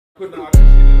Dat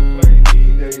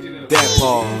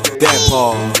Pard, Dat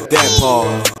Pard, Dat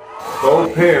Pard.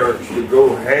 Both parents would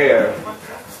go half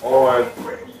on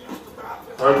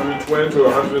 120 to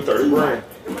 130 grand,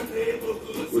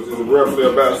 which is roughly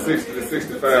about 60 to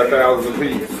 65,000 a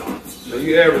piece. Now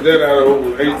you average that out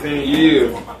over 18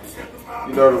 years,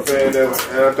 you know what I'm saying? And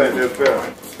I think that's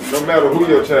fair. No matter who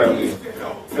your child is,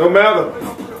 no matter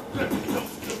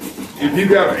if you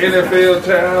got an NFL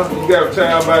child, you got a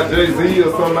child by Jay-Z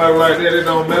or somebody like that, it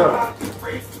don't matter.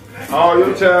 All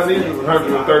your child needs is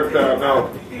 $130,000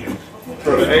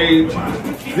 from the age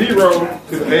 0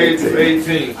 to the age of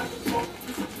 18.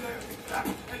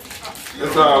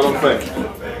 That's all I'm thinking.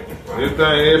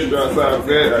 Anything extra outside of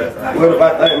that, what if I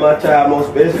think my child more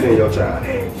special than your child?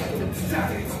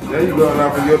 There you going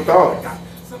off of your thoughts.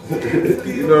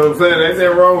 You know what I'm saying? Ain't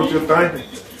nothing wrong with your thinking.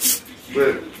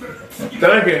 But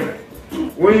thinking,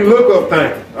 when you look up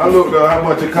thinking, I looked up how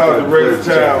much it costs to raise a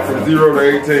child from 0 to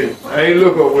 18. I ain't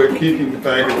look up what Kiki was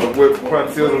thinking or what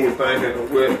Quantilda was thinking or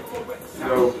what, you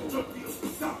know.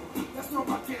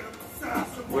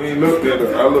 When you looked at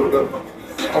it, I looked up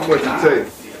how much it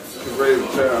takes to raise a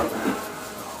child.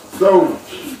 So,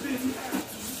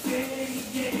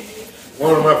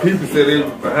 one of my people said they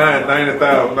was behind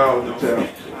 $90,000 a child.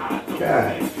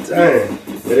 God dang.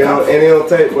 And they don't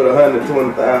take but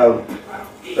 120,000,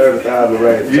 30,000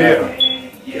 raise a child.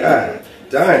 God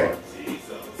dang.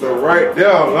 So right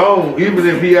there alone, even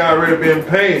if he already been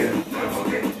paying,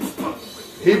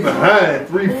 he behind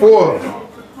 3/4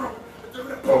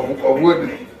 of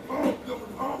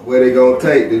what they gonna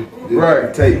take to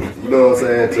right. Take, you know what I'm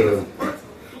saying,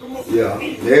 yeah,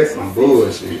 that's some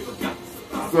bullshit.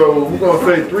 So we're gonna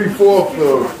say 3/4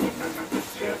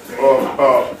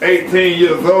 of 18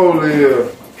 years old is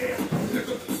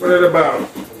what is about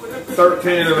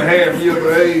 13 and a half years of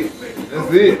age.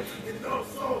 That's it.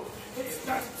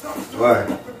 Right.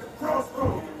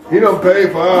 He done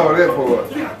paid for all that for us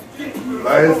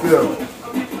by himself.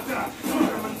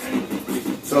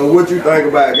 So what you think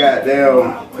about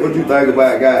goddamn,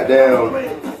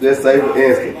 let's say for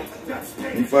instance,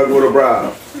 you fuck with a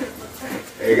bride,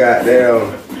 and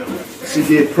goddamn, she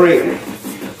get pregnant,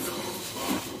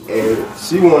 and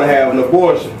she wanna have an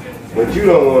abortion, but you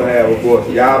don't wanna have an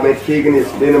abortion. Y'all been kicking it,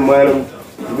 spending money,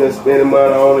 you been spending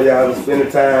money on her, y'all been spending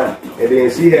time, and then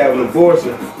she have an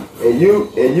abortion, and you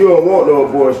don't want no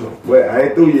abortion. Well, I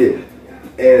ain't through yet.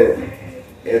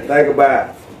 And think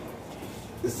about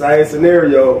the same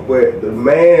scenario, but the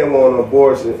man want an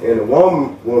abortion and the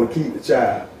woman want to keep the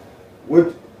child.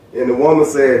 And the woman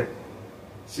said,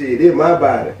 shit, this my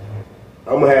body.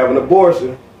 I'm going to have an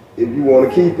abortion if you want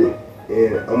to keep it.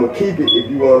 And I'm going to keep it if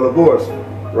you want an abortion.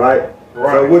 Right?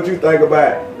 So what you think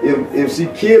about if she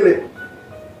kill it,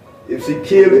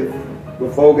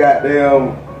 before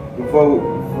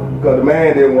because the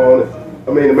man didn't want it. I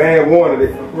mean, the man wanted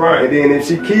it. Right. And then if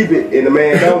she keep it and the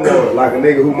man don't want it, like a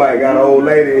nigga who might got an old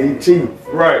lady and he cheat.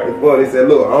 Right. But they said,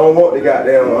 look, I don't want the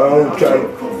goddamn,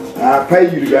 I'll pay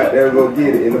you to goddamn go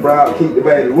get it. And the bride keep the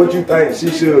baby. What you think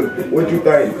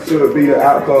should be the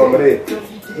outcome of that?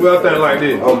 Well, I think like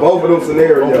this. On both of those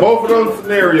scenarios. On both of those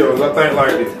scenarios, I think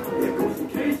like this.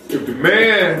 If the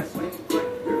man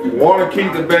want to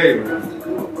keep the baby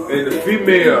and the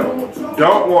female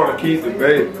don't want to keep the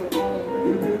baby,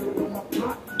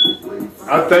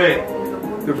 I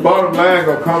think the bottom line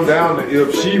gonna come down to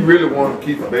if she really want to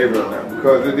keep the baby or not,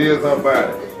 because it is her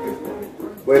body.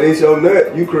 But it's your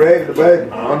nut. You created the baby.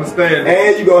 I understand that.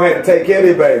 And you gonna have to take care of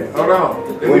the baby. Hold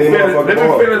on. Let me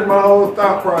finish my whole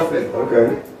thought process.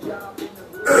 Okay.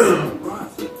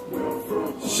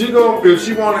 If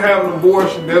she want to have an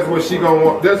abortion, that's what she gonna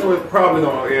want. That's what probably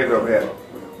gonna end up happening.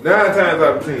 9 times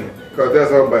out of 10, because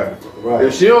that's her body. Right.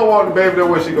 If she don't want the baby, that's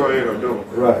what she gonna end up doing.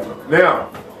 Right. Now,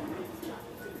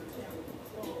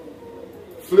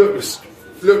 flip the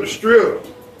strip,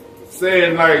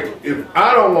 saying like, if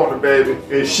I don't want the baby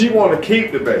and she want to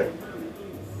keep the baby,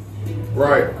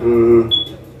 right?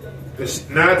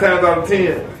 Mm-hmm. 9 times out of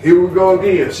 10, here we go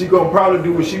again. She gonna probably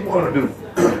do what she want to do.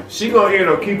 She gonna end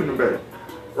up keeping the baby,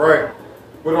 right?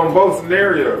 But on both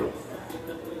scenarios,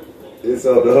 it's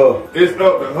up to her. It's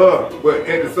up to her. But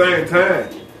at the same time,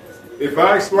 if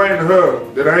I explain to her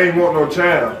that I ain't want no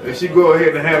child and she go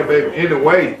ahead and have a baby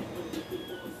anyway,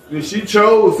 then she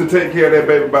chose to take care of that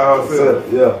baby by herself.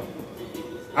 Yeah.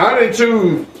 I didn't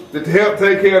choose to help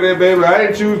take care of that baby. I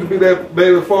didn't choose to be that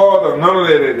baby father. None of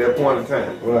that at that point in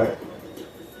time. Right.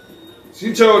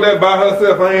 She chose that by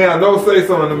herself. I ain't have no say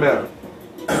so in the matter.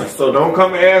 So don't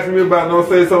come and ask me about no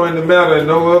say so in the matter and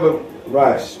no other.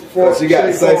 Right. She got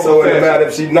to say so in the matter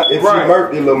if she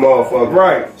murked the little motherfucker.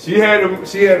 Right. She had to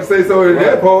say so in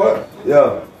that part.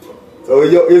 Yeah. So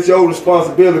it's your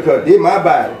responsibility because it's my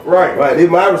body. Right. Right,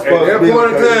 it's my responsibility. At that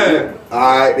point in time,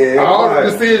 alright, then. All the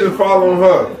decisions fall on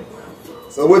her.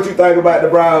 So what you think about the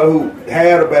bride who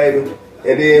had a baby,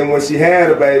 and then when she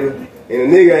had a baby, and the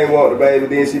nigga ain't want the baby,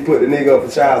 then she put the nigga up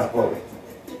for child support?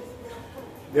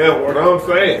 Yeah, what I'm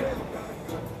saying.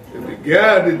 If the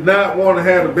guy did not want to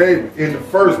have a baby in the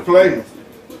first place,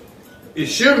 it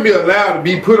shouldn't be allowed to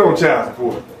be put on child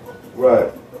support.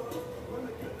 Right.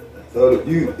 So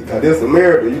because this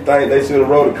America, you think they should have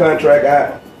wrote a contract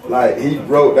out? Like he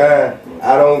wrote down,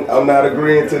 I'm not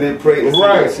agreeing to this pregnancy.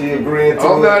 Right. She agreeing to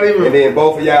I'm it. not even. And then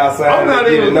both of y'all signed it,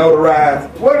 get it notarized.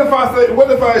 What if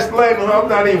I explain to her I'm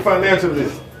not even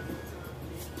financially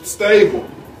stable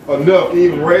enough to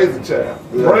even raise a child,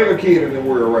 bring a kid in the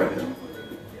world right now?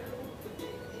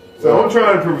 So I'm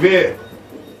trying to prevent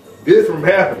this from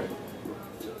happening.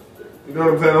 You know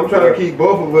what I'm saying? I'm trying to keep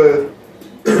both of us,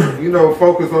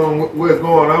 focused on what's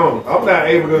going on. I'm not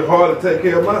able to hardly take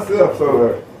care of myself,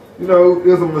 so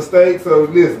it's a mistake. So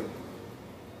listen,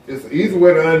 it's an easy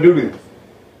way to undo this.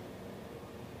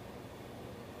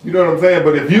 You know what I'm saying?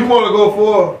 But if you want to go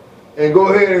for and go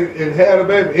ahead and have a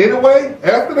baby anyway,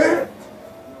 after that,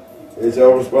 it's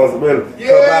your responsibility.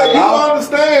 Yeah, you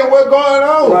understand what's going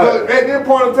on. Right. But at this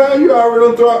point in time, you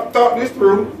already thought this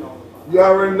through. You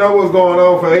already know what's going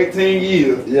on for 18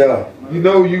 years. Yeah. You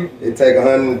know it take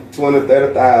 120,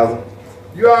 30,000.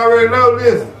 You already know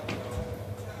this.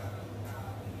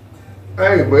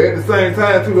 Hey, but at the same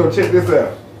time, too, though, check this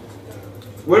out.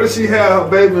 What if she have her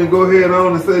baby and go ahead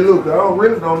on and say, look, I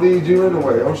really don't need you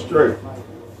anyway. I'm straight.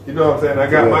 You know what I'm saying? I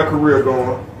got my career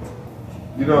going.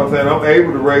 You know what I'm saying? I'm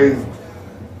able to raise,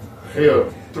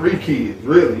 3 kids,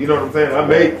 really. You know what I'm saying? I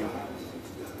make,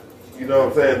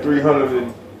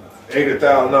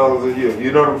 $380,000 a year.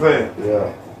 You know what I'm saying?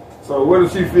 Yeah. So what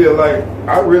if she feel like,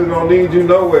 I really don't need you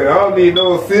nowhere. I don't need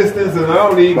no assistance and I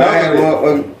don't need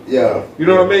nothing. Yeah. You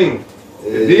know what I mean?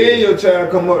 Yeah. And then your child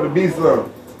come up to be something.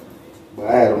 But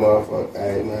I had a motherfucker.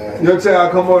 Hey, man. Your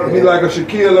child come up to be like a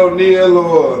Shaquille O'Neal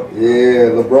or...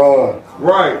 Yeah, LeBron.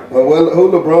 Right. But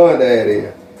who LeBron dad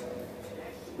is?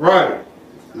 Right.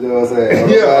 You know what I'm saying?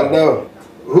 Yeah. I know.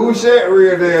 Who Shaq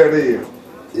real dad is?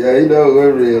 Yeah, you know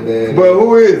who real dad is. But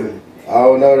who is it? I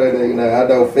don't know that nigga now. I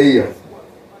know Phil.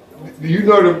 You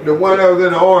know the one that was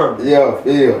in the army? Yeah,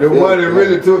 Phil. The one that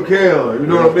really took care of him. You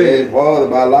know what I mean? His father,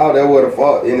 by law, that would have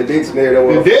fought in the dictionary.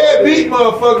 That the deadbeat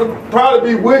motherfucker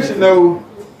probably be wishing though,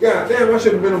 God damn, I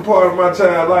should have been a part of my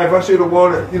child's life. I should have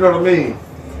wanted, you know what I mean?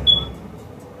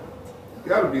 You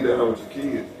gotta be there with your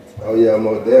kids. Oh yeah,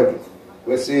 most definitely.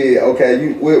 But see,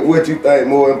 okay, what you think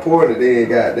more important than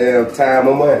goddamn time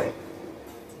or money?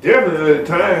 Definitely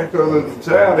time, because as a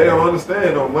child, they don't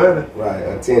understand no money. Right,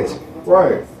 attention.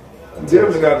 Right. You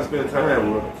definitely got to spend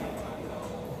time with them.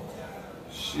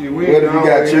 Shit, what if you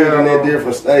got children in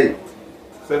different states?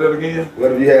 Say that again?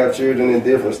 What if you have children in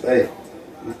different states?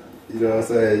 You know what I'm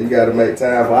saying? You got to make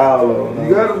time for all of them.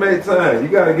 You got to make time. You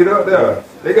got to get up there.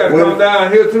 Right. They got to come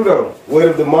down here too, though. What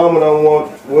if the mama don't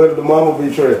want? What if the mama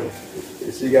be tripping?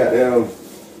 If she got them,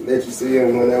 let you see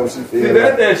him whenever she feels. See,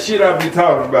 that's that shit I be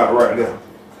talking about right now.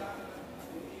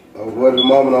 What if the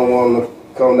mama don't want to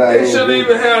come down here? It shouldn't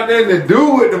even have nothing to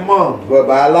do with the mama. But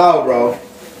by law, bro,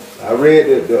 I read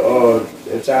the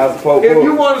child support book. If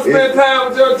you want to spend time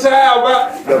with your child,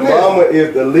 the mama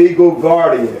is the legal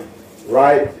guardian,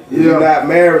 right? If you're not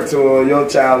married to her, your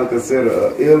child is considered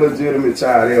an illegitimate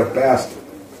child. They're a bastard.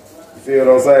 You feel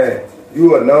what I'm saying?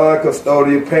 You a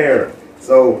non-custodial parent.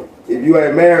 So if you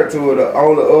ain't married to her, the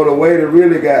only other way to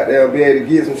really goddamn be able to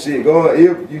get some shit going,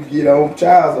 if you get on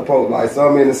child support, like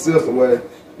something in the system where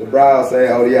the bride say,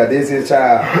 oh yeah, this is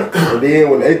child. And then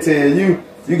when they tell you,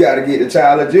 you got to get the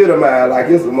child legitimized like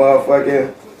it's a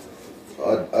motherfucking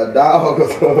a dog or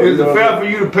something. Is it fair for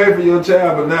you to pay for your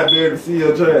child but not be able to see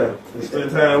your child and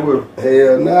spend time with her?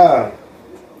 Hell nah.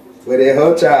 But it's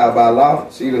her child by law.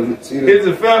 Is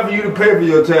it fair for you to pay for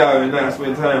your child and not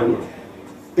spend time with her?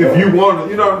 If you want to,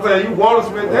 you know what I'm saying? You want to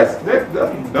spend, that's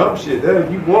dumb shit.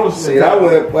 You want to spend time. I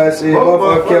went, but shit,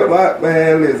 motherfucker kept my,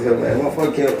 man, listen here, man.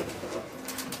 Motherfucker kept,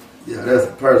 yeah, that's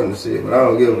personal shit, but I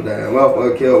don't give a damn.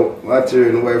 Motherfucker kept my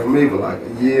children away from me for like a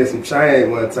year and some change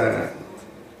one time.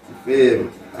 You feel me?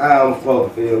 How I'm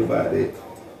supposed to feel about it?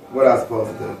 What I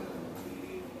supposed to do?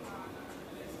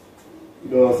 You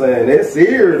know what I'm saying? They're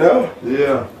serious though.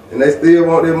 Yeah. And they still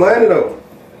want their money though.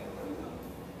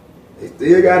 They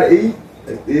still gotta eat.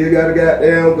 They still gotta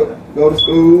goddamn go to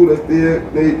school. They still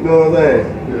need, you know what I'm saying?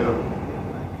 Yeah.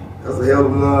 That's a hell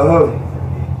of another hustle.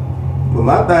 But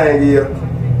my thing is,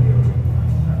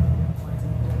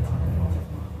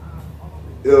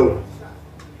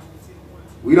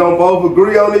 we don't both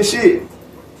agree on this shit,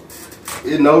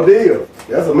 it's no deal.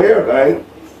 That's America, ain't it?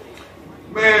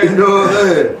 Man, you know what I'm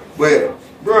saying? But,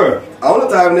 bruh, I'm the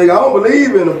type of nigga, I don't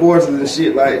believe in abortions and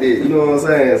shit like that. You know what I'm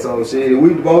saying? So, shit,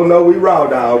 we both know we raw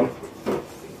dog.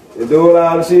 And doing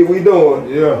all the shit we doing.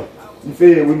 yeah. You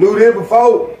feel? We knew this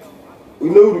before. We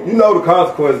knew, you know the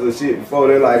consequences of shit before.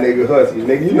 They're like, nigga, husky.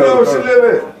 Nigga, You know where she live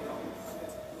at?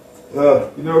 Huh?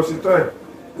 You know what she think?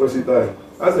 What she think?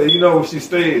 I said, you know where she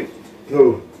stayed?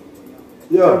 Who?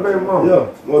 Yeah. Her baby mama. Yeah.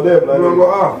 Well, definitely. You wanna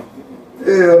go off?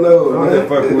 Hell no, I'm man. just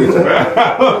fucking with you, man.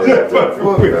 I'm just fucking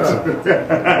with you.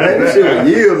 Man, this shit was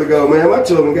years ago, man. My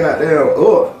children got down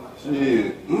up.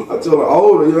 Shit. My children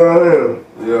older, you know what I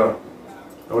mean? Yeah.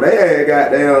 Oh, they had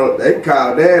got down, they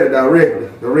called daddy directly,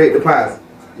 direct deposit.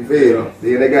 You feel me?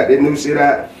 Then they got that new shit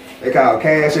out, they call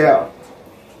cash out.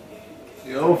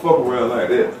 Yeah, I don't fuck around like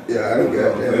that. Yeah, I done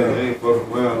got that. I ain't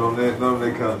fucking around on that, none of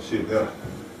that kind of shit there. You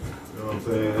know what I'm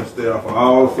saying? I stay off of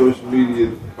all social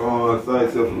media sites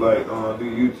except for like do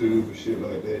YouTube and shit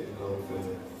like that, you know what I'm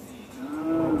saying? I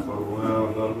don't fuck around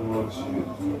with none of them other shit.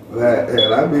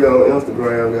 Hell, I be on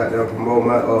Instagram, got down promote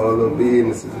my little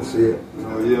businesses and shit.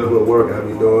 Oh yeah. What work I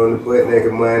be doing, the butt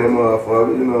naked money,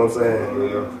 motherfucker, you know what I'm saying? Oh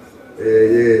yeah.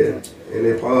 Yeah. And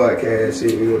that podcast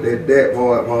shit, we got that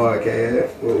Pard podcast,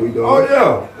 what we doing. Oh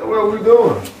yeah, that's what we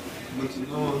doing. But you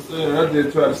know what I'm saying? I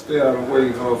just try to stay out of the way,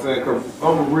 you know what I'm saying? Cause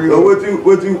I'm a real So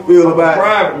what you feel about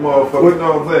private motherfucker, you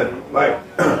know what I'm saying? Like,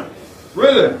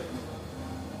 really?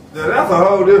 Now that's a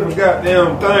whole different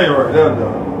goddamn thing right there,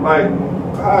 though. Like,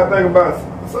 how I think about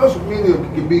social media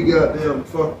can be goddamn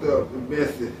fucked up and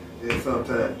messy and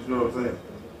sometimes, you know what I'm saying?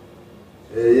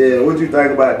 Yeah, what you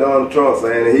think about Donald Trump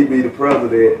saying that he be the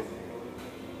president,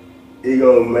 he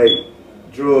gonna make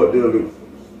drug dealers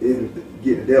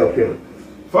get the death penalty?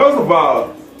 First of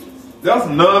all, that's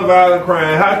a non-violent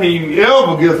crime. How can you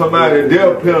ever give somebody a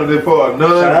death penalty for a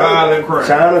non-violent crime?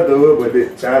 China do it,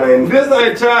 but China ain't. This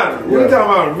ain't China. We talking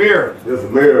about America. This is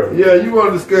America. Yeah, you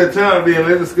want to discuss China, then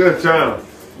let's discuss China.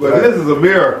 But this is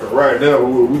America right now,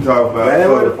 what we talking about.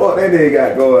 Man, what the fuck that nigga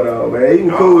got going on, man? He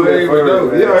was cool that first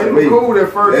time. Yeah, he was cool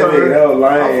that first time. That was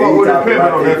lame. I fuck with him pimping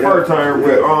on that first time,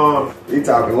 but he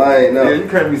talking lame now. yeah, you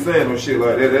can't be saying no shit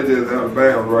like that. That's just out of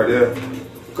bounds right there.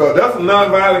 Cause that's a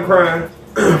non-violent crime,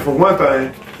 for one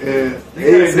thing. And you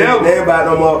can't never. Everybody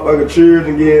no motherfucking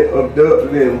children get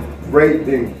abducted and raped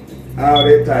and all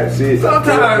that type shit.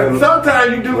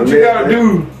 Sometimes you do what you gotta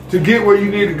do to get where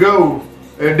you need to go.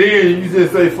 And then you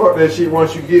just say fuck that shit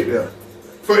once you get there.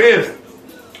 For instance,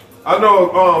 I know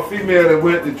a female that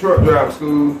went to truck driver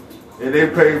school and they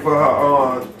paid for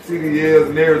her CDLs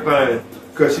and everything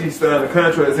because she signed a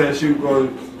contract saying she was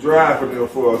going to drive for them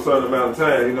for a certain amount of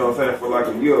time, you know what I'm saying, for like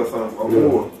a year or something or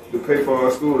more to pay for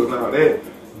her school and all that.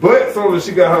 But as soon as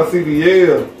she got her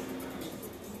CDL,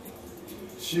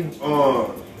 she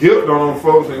dipped on them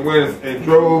folks and went and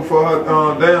drove for her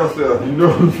downstairs, you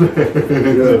know what I'm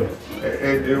saying? Yeah.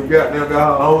 And got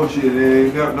her own shit,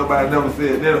 and nobody never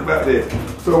said nothing about that.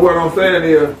 So what I'm saying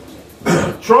is,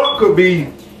 Trump could be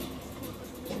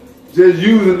just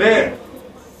using that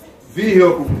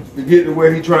vehicle to get to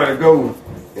where he's trying to go.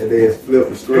 And then flip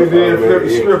the script. And then flip the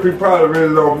script. He probably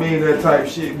really don't mean that type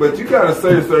of shit. But you gotta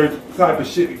say certain type of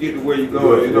shit to get to where you're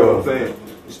going, you know what I'm saying?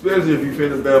 Especially if you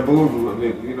finna bamboozle a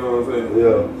nigga, you know what I'm saying?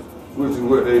 Yeah. Which is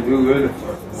what they do in the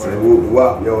fucking way. Say whoop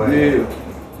wop your ass. Yeah.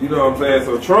 You know what I'm saying?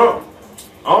 So Trump,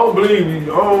 I don't believe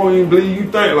you. I don't even believe you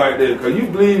think like that. Because you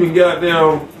believe in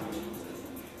goddamn...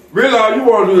 Really all you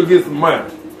want to do is get some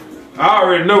money. I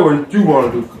already know what you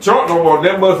want to do. Trump don't want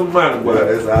that much of money. Well,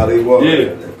 that's all he want.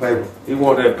 Yeah. That paper. He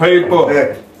want that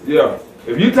paper. Yeah.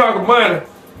 If you talking money,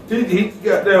 he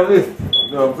got down this.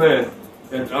 You know what I'm saying?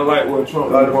 And I like what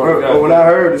Trump but when I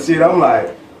heard the shit, I'm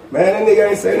like, man, that nigga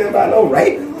ain't saying nothing about no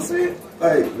raping and shit.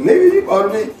 Like, nigga, you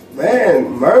supposed to be, man,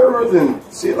 murderers and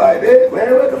shit like that.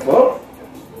 Man, what the fuck?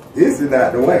 This is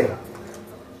not the way.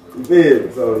 You feel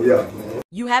me? So, yeah, man.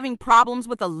 You having problems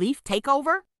with a leaf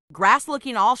takeover? Grass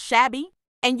looking all shabby?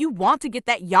 And you want to get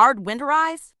that yard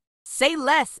winterized? Say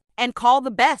less and call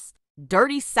the best.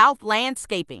 Dirty South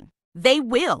Landscaping. They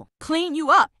will clean you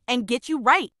up and get you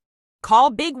right. Call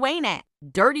Big Wayne at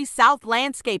Dirty South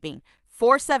Landscaping,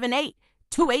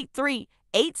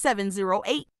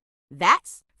 478-283-8708.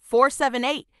 That's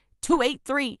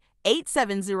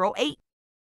 478-283-8708.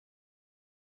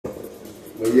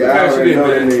 Well, yeah, I already know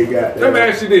that nigga got that. Let me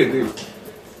ask you this, dude.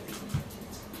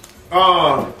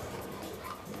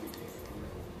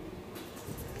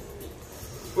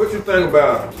 What you think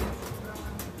about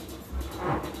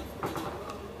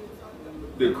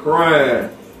the crime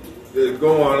that's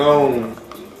going on,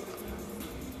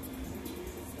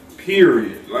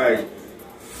 period? Like,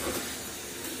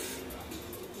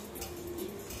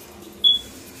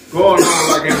 going on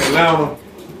like in Atlanta,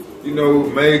 you know,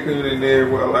 Macon and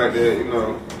everywhere like that, you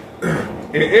know.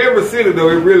 In every city though,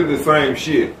 it's really the same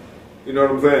shit. You know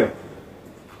what I'm saying?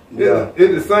 Yeah.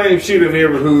 It's the same shit in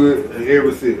every hood, in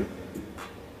every city.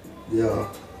 Yeah.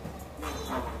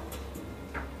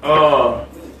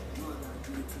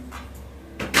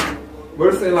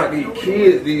 But it seems like these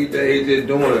kids these days just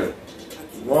doing it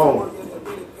wrong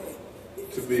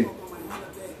to me.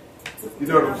 You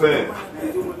know what I'm saying?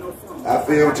 I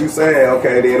feel what you saying.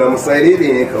 Okay, then I'm gonna say this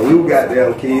then, cause we were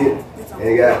goddamn kids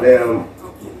and goddamn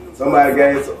somebody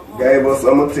gave us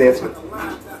some attention,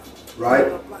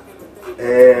 right?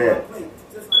 And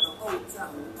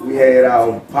we had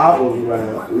our papas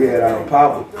around. We had our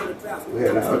papa. We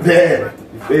had our dad.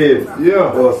 You feel me?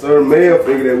 Yeah. Or a certain male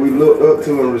figure that we looked up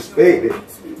to and respected.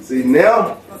 See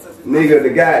now, nigga, the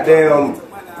goddamn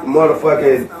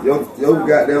motherfucking your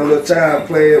goddamn little child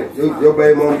playing. Your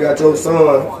baby mama got your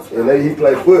son, and he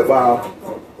play football,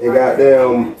 and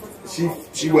goddamn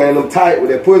she wearing them tight with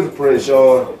that pussy print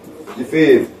showing. You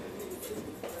feel me?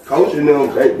 Coach and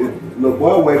them, the little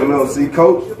boy waking up, see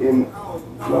coach and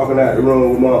walking out the room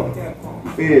with mom.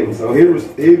 You feel me? So his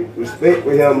respect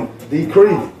for him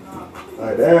decreased.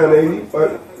 Like, damn,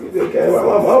 nigga, you just came out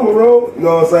my mama room. You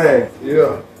know what I'm saying?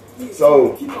 Yeah.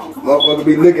 So motherfuckers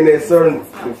be looking at certain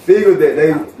figures that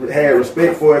they had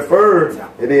respect for at first,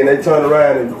 and then they turn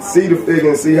around and see the figure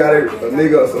and see how they a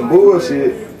nigga up some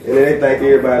bullshit, and then they think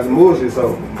everybody's some bullshit.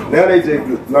 So now they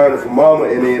just learning from mama,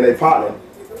 and then they partner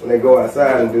when they go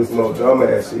outside and do some more dumb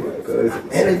ass shit. Because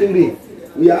man, they do this.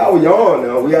 We all young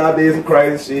now. We all did some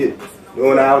crazy shit,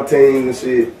 doing our teams and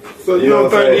shit. So you don't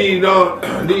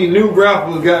think these new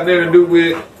rappers got nothing to do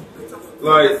with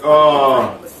like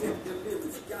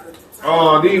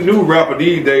these new rappers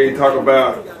these days talk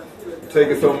about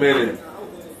taking so many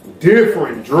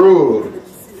different drugs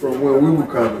from when we were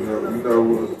coming up. You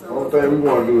know, the only thing we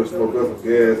want to do is smoke up some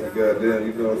gas and goddamn,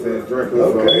 you know what I'm saying, drink us.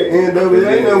 Okay,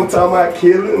 NWA ain't never talking about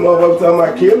killing. Motherfuckers talking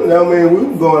about killing. That mean we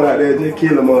were going out there just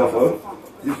killing motherfuckers.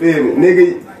 You feel me?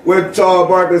 Nigga, what Charles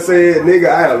Barkley said, nigga,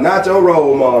 I am not your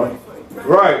role model.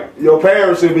 Right. Your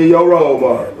parents should be your role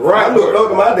model. Right. I looked up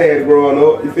to my daddy growing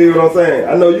up. You feel what I'm saying?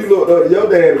 I know you looked up to your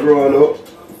daddy growing up.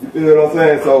 You feel what I'm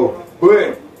saying? So,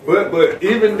 but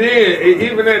even then,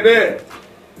 even at that,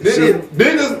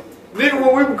 niggas,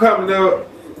 when we were coming up,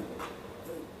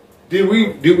 did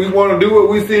we want to do what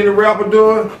we seen the rapper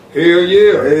doing? Hell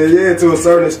yeah. Hell yeah, to a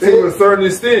certain extent. To a certain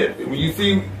extent. When you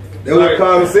see, that was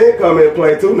common sense come into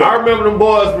play too. Now. I remember them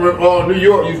boys from New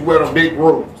York used to wear them big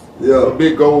robes. Yeah. The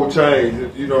big gold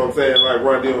chains, you know what I'm saying? Like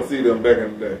Run DMC them back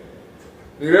in the day.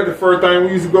 Nigga, that's the first thing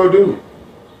we used to go do.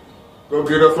 Go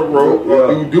get us a rope,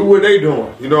 or do what they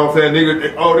doing. You know what I'm saying? Nigga,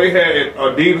 they had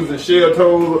Adidas and shell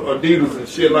toes, Adidas and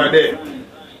shit like that.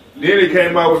 Then they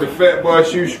came out with the fat boy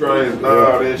shoestrings and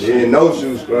all that shit. Yeah, no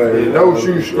shoestrings. Yeah, no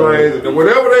shoestrings. And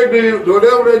whatever they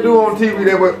do on TV,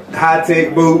 they were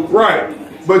high-tech boot. Right.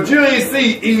 But you ain't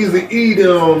see Easy E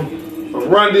them,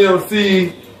 Run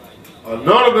DMC, none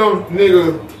of them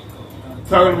niggas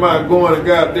talking about going to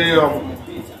goddamn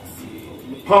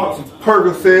pump some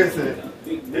Percocets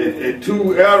and 2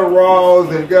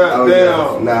 Adderalls and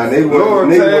goddamn. Nah, niggas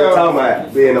wasn't talking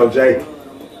about being no J.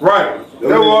 Right.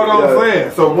 That's what I'm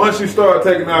saying. So once you start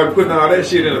putting all that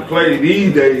shit into play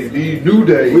these days, these new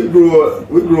days. We grew up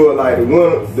like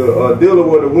the dealer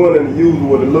with the one and the user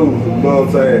with the loser. You know what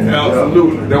I'm saying?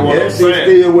 Absolutely. That's what I'm saying. That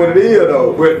shit still what it is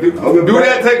though. But do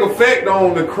that take effect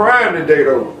on the crime today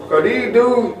though? Cause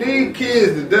these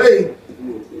kids today,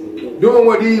 doing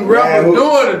what these rappers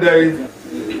doing today,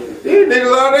 these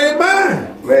niggas out their mind.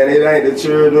 Man, it ain't the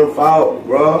children's fault,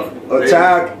 bro. A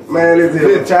child, man, if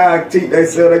a child teach they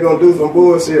say they gonna do some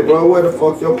bullshit, bro. Where the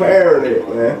fuck your parent at,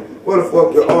 man? Where the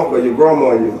fuck your uncle, your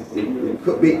grandma,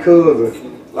 your big cousin?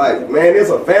 Like, man, it's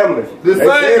a family. The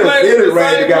same raise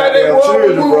the goddamn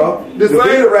children, bro. The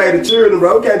raise the children,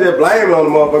 bro. We can't just blame it on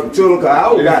the motherfucking children, cause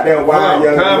I was goddamn wild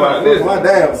young motherfucker, my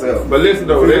damn self. But listen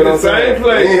though, they in the same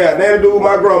place. They ain't got nothing to do with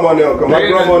my grandma now, cause my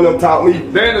grandma and them taught me.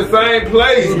 They in the same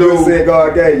place, you though. Said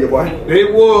God gave you, boy.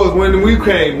 It was when we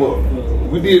came up.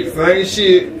 We did the same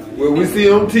shit where we see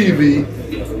on TV.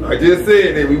 I just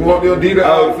said that we want them Adidas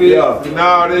outfits and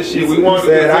all that shit. We want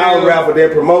to our rapper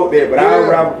that promote that, but our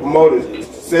rapper promoters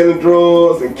selling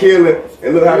drugs and killing,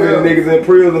 and look how many niggas in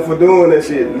prison for doing that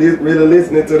shit. Really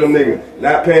listening to them niggas,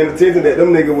 not paying attention that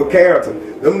them niggas were character.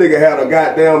 Them niggas had a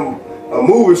goddamn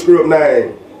movie script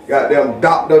name, goddamn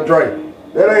Dr. Dre.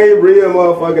 That ain't real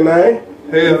motherfucking name.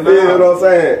 Hell you know what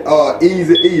I'm saying?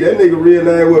 Easy E. That nigga real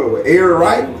name what? Eric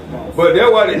Wright. But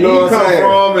that's where the E come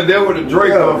from, and that's where the Dre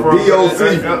come from.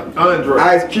 D.O.C. Andre.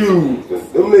 Ice Cube.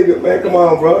 Them niggas, man, come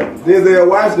on, bro. Denzel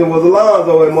Washington was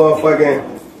Alonzo at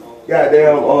motherfucking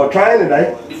goddamn training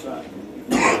day.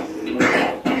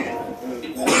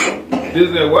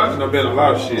 Disney Washington been a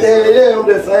lot of shit. Yeah, I'm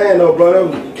just saying though, bro, that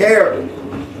was a character.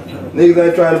 Niggas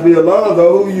ain't trying to be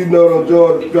Alonzo. Who you know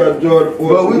don't try to Jordan for?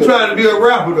 But we trying to be a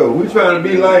rapper though. We trying to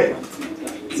be like.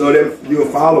 So that you're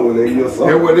following it, you're so.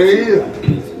 That's what they is.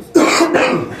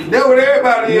 That's what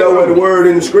everybody is. You know what the word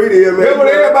in the street is, man. That's what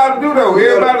everybody do though.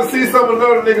 Everybody see something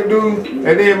another nigga do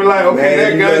and then be like, okay,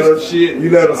 man, that guy's shit. You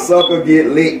let a sucker get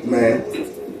licked, man.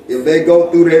 If they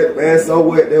go through that, man, so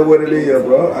what? That's what it is,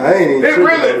 bro. I ain't even It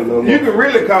really, you can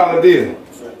really call it this.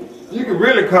 You can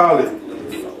really call it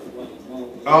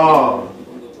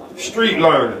street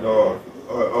learning or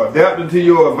adapting to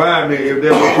your environment if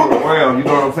that's what you're around. You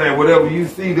know what I'm saying? Whatever you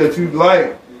see that you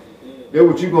like, that's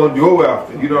what you gonna go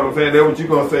after. You know what I'm saying? That's what you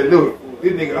gonna say. Look,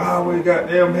 this nigga always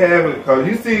goddamn having it. Cause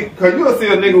you'll see a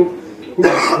nigga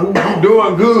who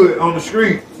doing good on the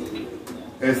street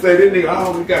and say this nigga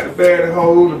always got the baddest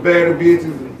hoes, the baddest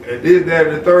bitches, and this, that,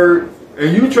 and the third.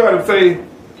 And you try to say,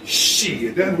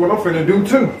 shit, that's what I'm finna do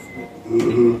too.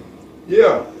 Mm-hmm.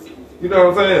 Yeah. You know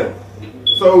what I'm saying?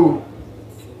 So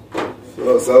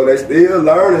they still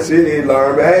learning shit. They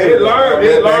learn behavior.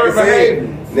 They learn behavior.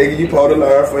 Nigga, you supposed to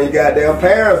learn from your goddamn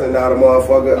parents and not the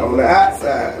motherfucker on the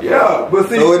outside. Yeah, but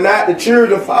see, so it's not the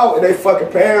children's fault, it's they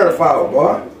fucking parents' fault,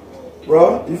 boy.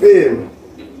 Bro, you feel me?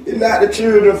 It's not the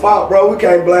children's fault, bro. We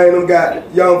can't blame them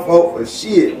got young folk for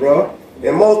shit, bro.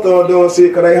 And most of them doing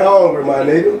shit cause they hungry, my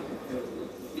nigga.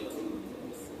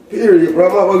 Period, bro.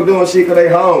 Motherfuckers doing shit cause they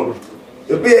hungry.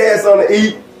 If they had something to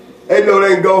eat, they know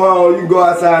they can go home. You can go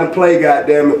outside and play,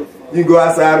 goddammit. You can go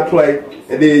outside and play,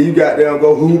 and then you goddamn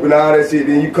go hoop and all that shit.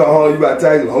 Then you come home, you about to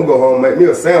tell you, I'm gonna go home and make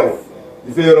me a sandwich.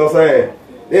 You feel what I'm saying?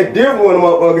 It's different when a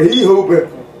motherfucker, he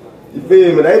hooping. You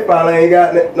feel me? They probably ain't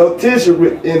got no tissue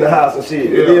in the house and shit.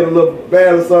 Yeah. They get a little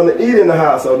bad or something to eat in the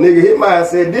house. So nigga, his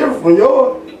mindset different from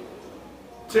yours.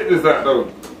 check this out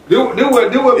though. Do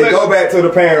what it go back to the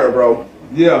parent, bro.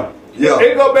 Yeah. Yeah.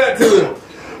 It go back to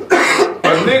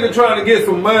a nigga trying to get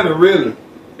some money, really,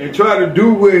 and try to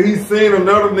do what he seen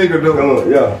another nigga do.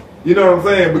 Yeah. You know what I'm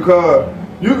saying? Because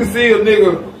you can see a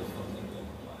nigga,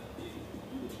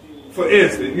 for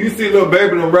instance, you see a little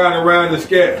baby them riding around in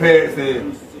scat pants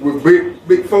and with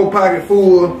big 4-pocket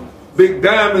full, big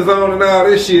diamonds on and all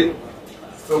this shit.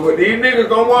 So what these niggas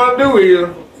gonna want to do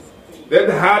is, that's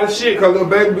the hottest shit, cause little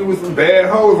baby be with some bad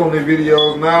hoes on their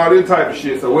videos and all this type of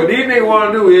shit. So what these niggas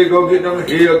want to do is go get them a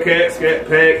Hellcat scat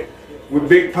pack with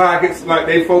big pockets, like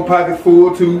they 4 pockets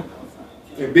full too,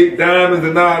 and big diamonds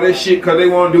and all that shit, cause they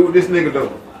want to do what this nigga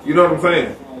do. You know what I'm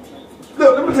saying?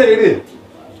 Look, let me tell you this.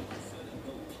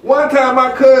 One time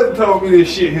my cousin told me this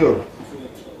shit here.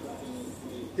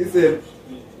 He said,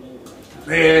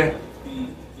 man,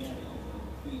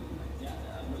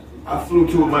 I flew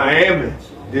to Miami,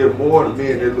 did more than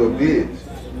me and that little bitch.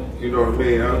 You know what I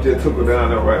mean? I just took her down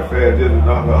there right fast, just to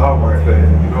knock her out right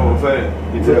fast. You know what I'm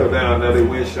saying? He took her down there, they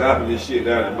went shopping and shit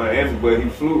down in Miami, but he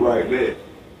flew right there.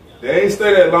 They ain't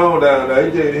stay that long down there.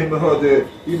 He just, him and her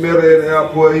just, he met her at the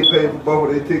airport, he paid for both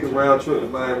of their tickets round trip to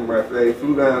Miami right fast. He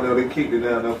flew down there, they kicked it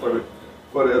down there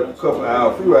for the couple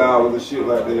hours, few hours and shit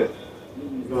like that.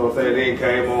 You know what I'm saying? Then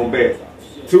came on back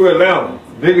to Atlanta.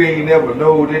 Nigga ain't never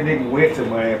know that nigga went to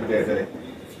Miami that day.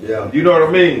 Yeah. You know what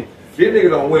I mean? This nigga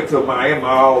done went to Miami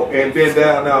all and been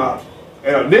down there.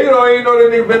 And a nigga don't even know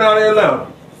that nigga been out of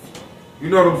Atlanta. You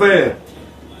know what I'm saying?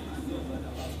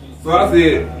 So I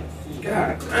said,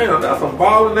 God damn, that's some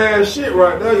ballin' ass shit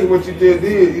right there, what you just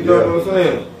did. You know what I'm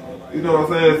saying? You know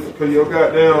what I'm saying? Cause your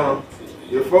goddamn,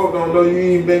 your folk don't know you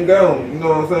even been gone. You know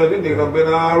what I'm saying? This nigga done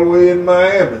been all the way in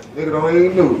Miami. Nigga don't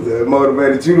even know. That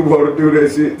motivated you to want to do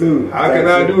that shit too. How can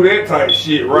I do that type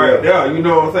shit right there? You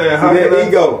know what I'm saying? How that can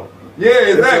ego. Yeah,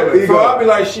 exactly. So I be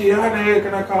like, shit, how the hell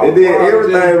can I call and then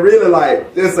everything really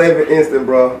like, just say for instance,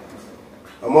 bro,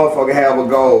 a motherfucker have a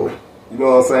goal. You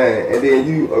know what I'm saying? And then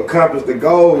you accomplish the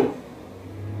goal.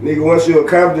 Nigga, once you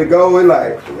accomplish the goal, it's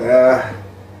like,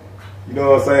 you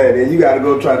know what I'm saying? Then you gotta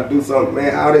go try to do something,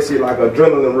 man. All that shit like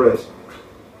adrenaline rush.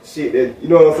 Shit that, you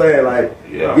know what I'm saying?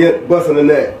 Like, get busting the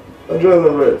neck.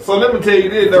 Adrenaline rush. So let me tell you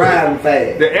this, though. Driving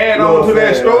fast. To add on to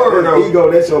that story, though.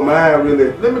 Ego, that's your mind,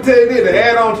 really. Let me tell you this, to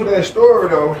add on to that story,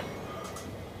 though.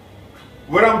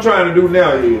 What I'm trying to do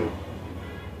now is,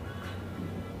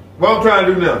 what I'm trying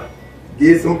to do now?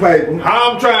 Get some paper.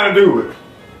 How I'm trying to do it?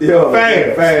 Yeah.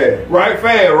 Fast. Fast. Right,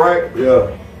 fast, right?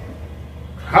 Yeah.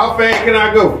 How fast can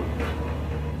I go?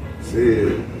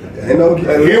 Shit. Ain't no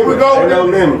Here we go. Ain't no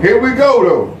limit. Here we go,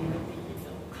 though.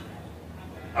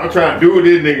 I'm trying to do what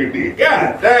this nigga did.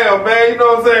 God damn, man. You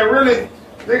know what I'm saying? Really,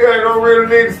 Nigga ain't don't really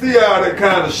need to see all that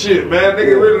kind of shit, man.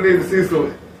 Nigga really need to see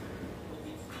some.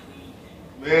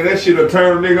 Man, that shit'll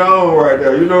turn a nigga on right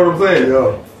there. You know what I'm saying?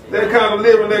 Yeah. That kind of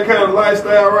living, that kind of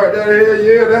lifestyle right there, hell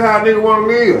yeah, that's how a nigga want to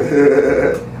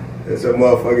live. That's your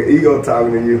motherfucking ego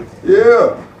talking to you.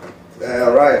 Yeah.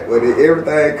 Damn right. But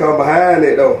everything come behind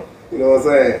it though. You know what I'm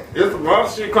saying? There's a lot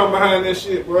of shit come behind that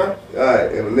shit, bro.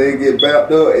 Alright, if a nigga get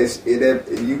bapped up, if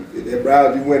that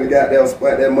browser you went and goddamn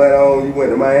spent that money on, you went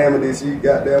to Miami this you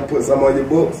goddamn put some on your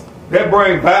books. That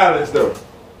bring violence though.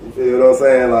 You feel what I'm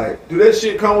saying? Like, do that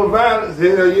shit come with violence?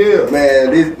 Hell yeah.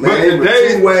 Man,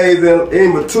 two ways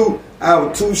out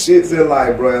of two shits in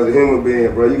life, bro, as a human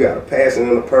being, bro. You got a passion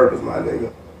and a purpose, my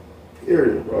nigga.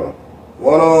 Period, bro.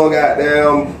 One on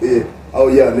goddamn, oh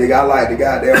yeah, nigga, I like the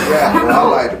goddamn rap, or I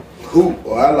like to hoop,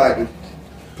 or I like to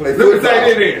play football. Let me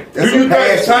say that then. Do you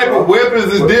think the type of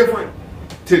weapons is different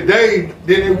today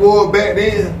than it was back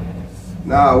then?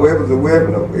 Nah, weapon's a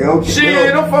weapon.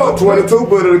 Shit, them folks. 22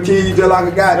 bullet will kill you just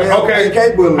like a goddamn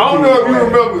AK bullet. I don't know if you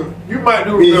remember. You might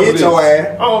do remember hit this. Your ass.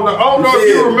 I don't know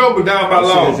if you remember Down by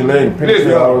Law. Listen,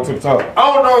 all the way to the top.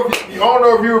 I don't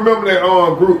know if you remember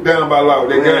that group Down by Law.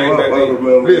 That gang back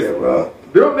then. Listen, bro.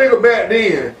 Them niggas back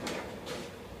then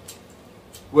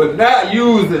was not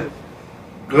using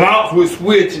Glocks with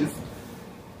switches,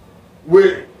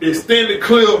 with extended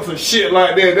clips and shit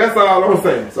like that. That's all I'm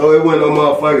saying. So it wasn't no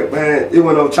motherfucking, man, it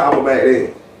wasn't no chopper back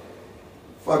then.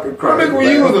 Fucking crazy. Nigga, we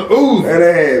using Uzi. And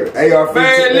they had AR-15.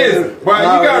 Man, listen, but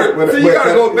you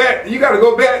gotta go back. You gotta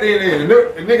go back there.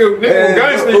 Nigga,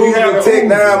 gangster, you have a Tech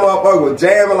 9 motherfucker was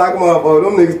jamming like a motherfucker.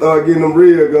 Them niggas started getting them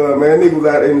real guns, man. Niggas was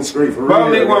out in the street for real.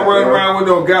 But nigga wasn't running around with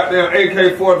no goddamn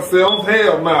AK-47.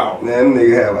 Hell no. Man, them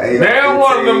niggas have AR-15. Now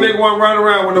one of them niggas wasn't running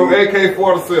around with no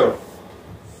AK-47.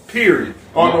 Period.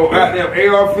 Or no goddamn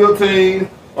AR-15s,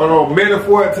 or no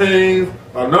Meta-14s,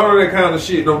 or none of that kind of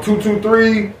shit. No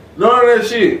 223. None of that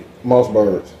shit.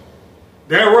 Mossbergs.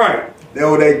 That right. That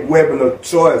was their weapon of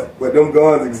choice, but them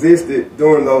guns existed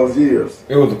during those years.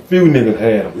 It was a few niggas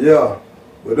had them. Yeah.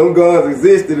 But them guns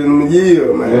existed in them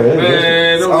years, man. Yeah,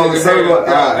 man, them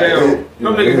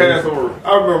niggas had some,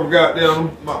 I remember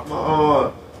goddamn,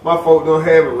 my folk don't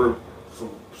have it,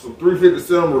 some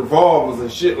 357 revolvers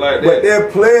and shit like that. But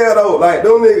they're player though, like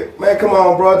them niggas, man, come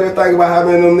on, bro, just think about how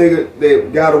many of them niggas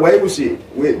that got away with shit,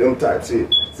 with them type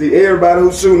shit. See, everybody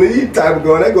who's shooting these type of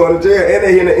gun, they going to jail, and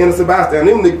they hitting the innocent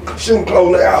bystander. Them niggas shooting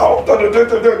close, like, oh,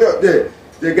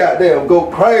 they goddamn go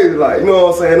crazy, like, you know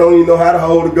what I'm saying? Don't even know how to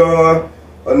hold a gun,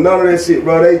 or none of that shit,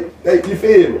 bro. They you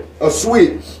feel me? A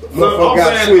switch. Motherfucker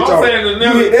got a switch on.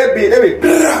 You hit that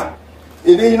bitch,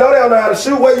 and then you know they don't know how to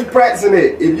shoot. Where you practicing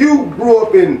it? If you grew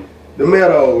up in the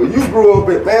meadow, you grew up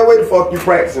in, man, where the fuck you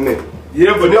practicing it?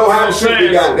 Yeah, but you know how to shoot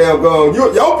the goddamn gun.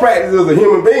 Your practice is a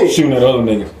human being. Shooting at other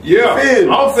niggas. Yeah.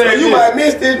 I'm saying so you might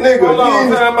miss this nigga. Hold on,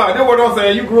 that's what I'm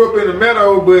saying. You grew up in the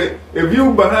meadow, but if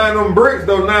you behind them bricks,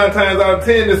 though, 9 times out of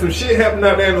 10, there's some shit happening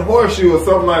out there in the horseshoe or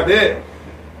something like that.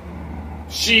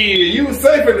 Shit, you was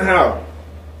safe in the house.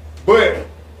 But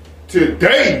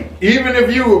today, even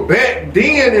if you were back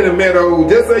then in the meadow,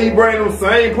 just say you bring them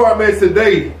same apartments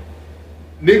today,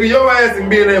 nigga, your ass can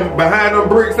be in there behind them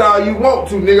bricks all you want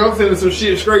to, nigga. I'm sending some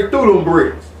shit straight through them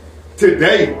bricks.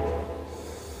 Today.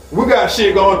 We got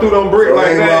shit going through them bricks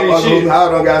like that and shit.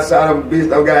 I don't got shot up, bitch,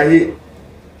 don't got hit.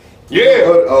 Yeah.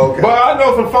 Okay. But I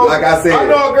know some folks. Like I said, I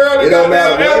know a girl that it don't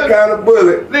matter what kind of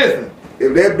bullet. Listen.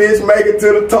 If that bitch make it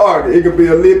to the target, it could be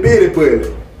a little bitty bullet.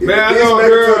 If man, the bitch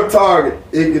make it to the target,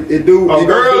 it do. A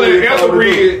girl in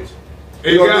Etheridge,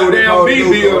 it goddamn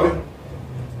B building.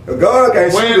 A gun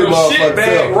can't shoot them shit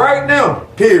bag right now.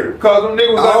 Period. Cause them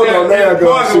niggas out there in the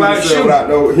parking lot shooting. Without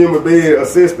no human being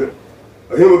assistant.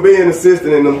 A human being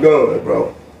assistant in them guns,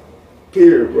 bro.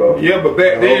 Period, bro. Yeah, but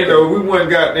back then though, we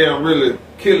wasn't goddamn really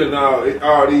killing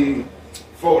all these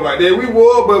folk like that. We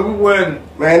were, but we wasn't.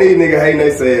 Man, these niggas hating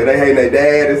themselves. They hating their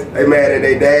daddies. They mad at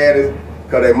their daddies.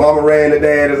 Cause their mama ran the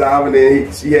daddies off, and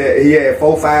then he had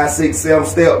 4, 5, 6, 7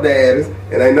 stepdaddies,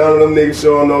 and ain't none of them niggas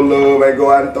showing no love. Ain't go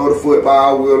out and throw the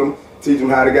football with them, teach them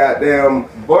how to goddamn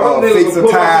fix a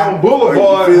tie. On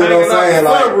Boulevard, you feel what I'm saying?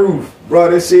 Like, sunroof.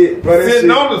 Bro, this shit,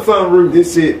 sitting on the sunroof.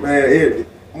 This shit, man,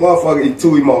 motherfucker, he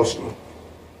too emotional,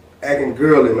 acting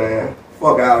girly, man.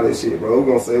 Fuck all this shit, bro. We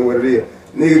gonna say what it is.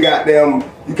 Nigga, goddamn,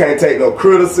 you can't take no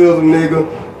criticism,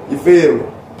 nigga. You feel me?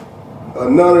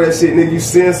 None of that shit, nigga. You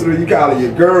sensitive. You calling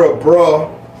your girl, bro.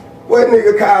 What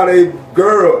nigga call a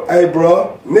girl? Hey,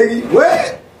 bro. Nigga,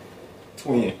 what?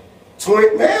 Twin.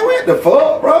 Man, what the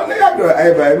fuck, bro? Nigga, girl.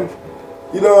 Hey, baby.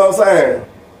 You know what I'm saying?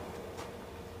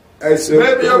 Hey, shit.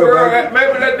 Maybe your girl,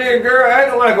 maybe that nigga girl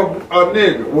acting like a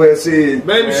nigga. Well, shit.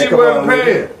 Maybe she wasn't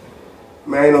paying.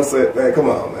 Man, ain't no such, man, come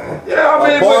on, man. Yeah, I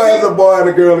mean, a boy is a boy and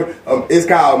a girl. It's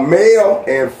called male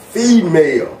and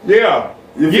female. Yeah.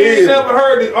 You feel ain't never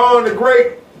heard the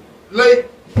great late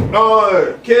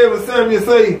Kevin Samuel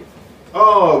say,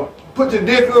 put your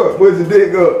dick up. Put your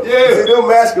dick up. Yeah. See, them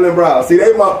masculine brows. See,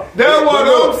 they my. That's what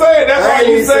I'm saying. That's why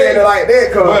you say it like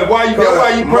that, but why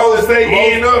you probably say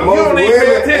end up. You don't even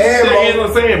pay attention to end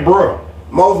up saying bruh.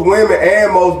 Most women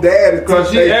and most daddies.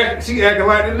 Because she acting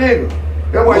like the nigga.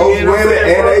 That's why most you end up women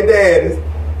saying and they daddies,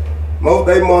 most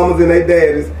they mamas and they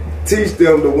daddies teach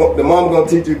them, the mama gonna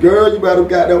teach you, girl, you better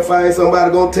goddamn find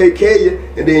somebody gonna take care of you,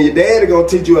 and then your daddy gonna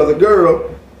teach you as a girl,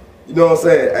 you know what I'm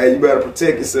saying, hey, you better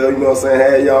protect yourself, you know what I'm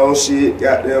saying, have your own shit,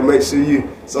 goddamn make sure you,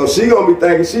 so she gonna be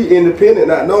thinking she independent,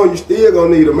 not knowing you still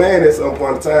gonna need a man at some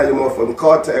point in time, your motherfucking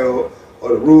cartel or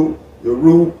the root, your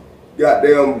root,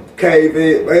 goddamn cave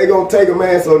in, but they gonna take a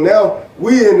man, so now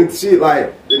we in the shit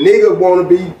like, the nigga wanna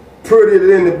be prettier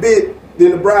than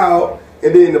the brow,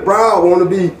 and then the brow wanna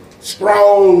be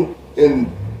strong and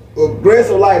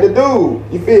aggressive like the dude.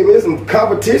 You feel me? It's some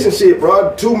competition shit,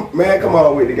 bro. Man, come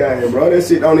on with the game, bro. That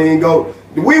shit don't even go.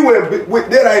 We went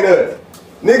with that ain't us.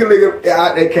 Nigga living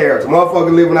out their character.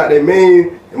 Motherfucker living out their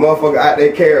mean and motherfucker out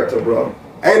their character, bro.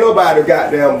 Ain't nobody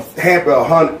goddamn happy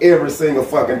 100 every single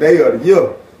fucking day of the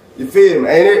year. You feel me?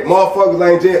 Ain't it? Motherfuckers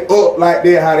ain't just up like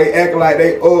that, how they acting like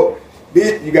they up.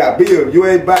 Bitch, you got bills. You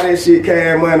ain't buy that shit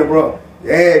cash money, bro.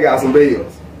 Your ass got some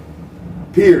bills.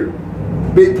 Period.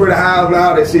 Big pretty house and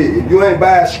all that shit. If you ain't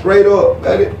buy it straight up,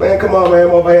 man, come on, man.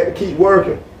 Motherfucker had to keep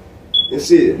working and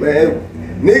shit, man.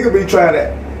 Nigga be trying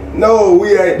to, no,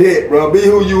 we ain't that, bro. Be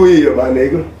who you is, my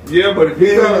nigga. Yeah, but if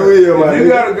you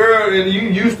got a girl and you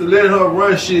used to let her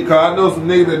run shit, cause I know some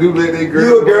niggas that do let their girl.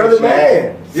 You a girl to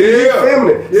man. See, you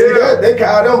feminine. Yeah. See, they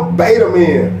call them beta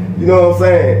men. You know what I'm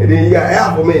saying? And then you got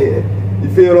alpha men. You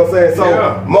feel what I'm saying?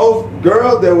 So most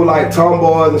girls that were like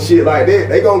tomboys and shit like that,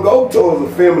 they gonna go towards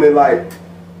a feminine like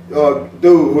dude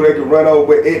who they can run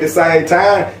over. But at the same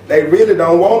time, they really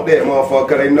don't want that motherfucker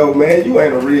because they know, man, you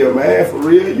ain't a real man for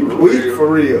real. You weak for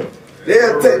real.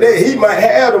 They'll take that. He might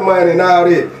have the money and all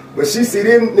that, but she see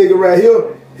this nigga right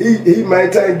here. He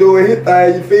maintain doing his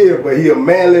thing. You feel? But he a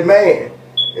manly man,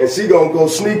 and she gonna go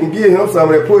sneak and get him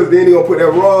some of that pussy. Then he gonna put that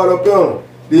rod up on him.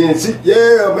 Then she,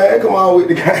 yeah, man, come on with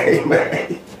the game,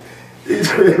 man. He's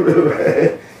tripping,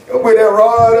 man. Gonna put that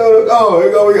rod on, oh,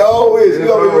 it's gonna be always, she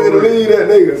gonna be ready to leave that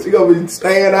nigga. She gonna be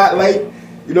staying out late,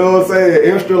 you know what I'm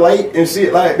saying, extra late and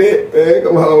shit like that, man.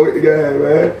 Come on with the game,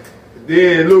 man.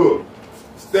 Then look,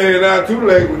 staying out too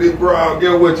late with this bro,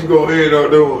 guess what you gonna end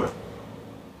up doing?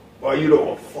 Well, you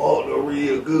don't fuck her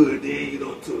real good, then you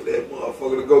don't took that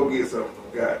motherfucker to go get something from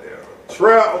goddamn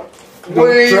trout. We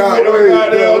ain't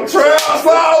goddamn trout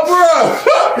sauce, bro.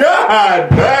 God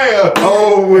damn.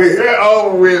 Over with.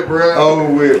 Over with, bro.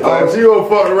 Over with, bro. She gonna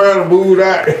fuck around and move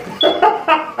out.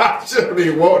 She don't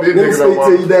even want this nigga no more.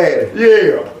 Let me speak to your daddy.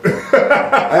 Yeah.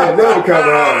 I ain't never come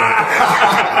around.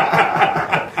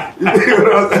 You feel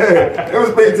what I'm saying? Let me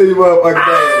speak to your motherfucking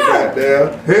daddy,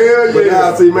 goddamn. Hell yeah. But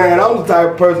now, see, man, I'm the type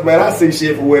of person, man, I see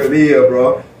shit for what it is,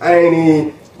 bro. I ain't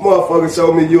even, motherfucker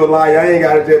show me you a liar. I ain't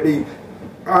gotta just be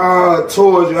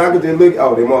towards you. I could just look,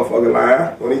 oh, that motherfucker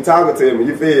lying. When he talking to me,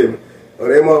 you feel me? Oh,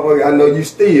 that motherfucker, I know you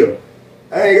steal.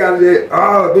 I ain't gotta just,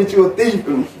 bitch, you a thief,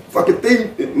 and fucking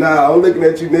thief. Nah, I'm looking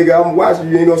at you, nigga, I'm watching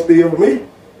you, ain't gonna steal from me.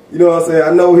 You know what I'm saying?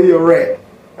 I know he a rat.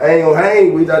 I ain't gonna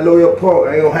hang with you, I know you're a punk.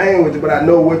 I ain't gonna hang with you, but I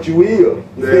know what you is. You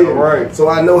feel me? Right. So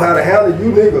I know how to handle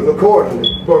you niggas accordingly.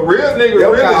 But real niggas,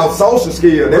 really, called social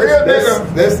skills.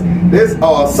 That's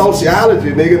sociology,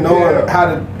 nigga, knowing how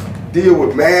to deal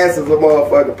with masses of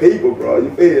motherfucking people, bro. You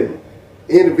feel me?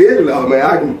 Individually, man,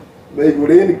 I can make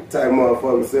with any type of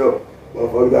motherfucker self.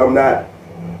 Motherfucker, I'm not.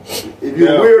 If you're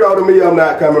weirdo to me, I'm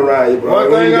not coming around you, bro.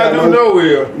 One thing I do know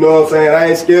is, you know what I'm saying? I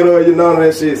ain't scared of you, none of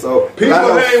that shit. So people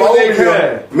hang with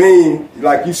their kind. Mean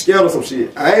like you scared of some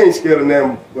shit. I ain't scared of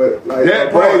them, but like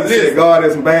that part, shit, God,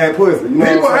 that's some bad pussy. You know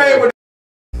people what I'm saying? hang with.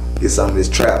 Get some of this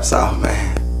trap sauce,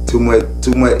 man. Too much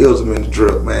ism in the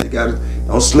drip, man. You gotta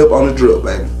don't slip on the drip,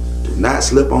 baby. Do not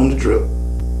slip on the drip.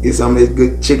 Get some of this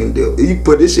good chicken dip. You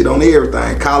put this shit on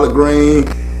everything. Collard green.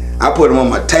 I put them on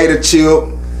my tater chip.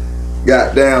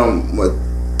 Goddamn my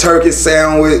turkey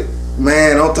sandwich.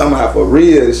 Man, I'm talking about for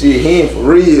real. Shit, he ain't for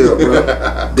real, bro.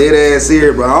 Dead ass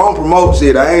here, bro. I don't promote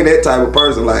shit. I ain't that type of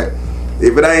person. Like,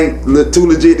 if it ain't too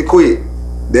legit to quit,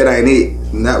 that ain't it.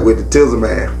 Not with the Tism and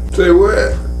Mac. Say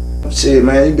what? Shit,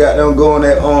 man, you got them going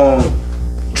at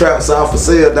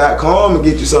trapsouthforsale.com and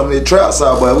get you some of that trap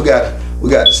sauce, boy. We got We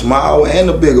got the small and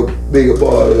the bigger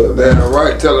part. Damn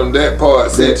right. Tell them that part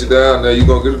sent you down there. You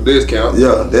gonna get a discount.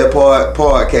 Yeah, that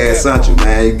podcast sent you,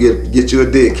 man. You get you a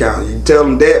discount. You tell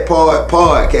them that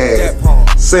podcast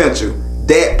sent you.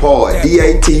 Dat Pard,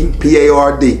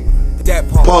 DATPARD.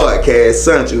 Podcast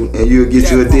sent you, and you'll get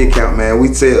you a discount, man.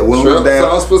 We sell when we're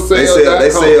down. They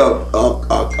sell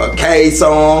a K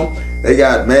song. They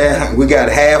got, man, we got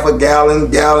half a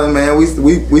gallon, man. We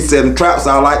selling trap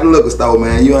sauce like the liquor store,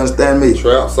 man. You understand me?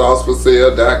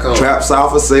 TrapSauceForSale.com.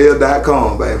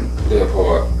 TrapSauceForSale.com, baby. Dat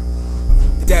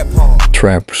Pard.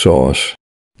 Trap sauce,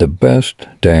 the best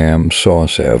damn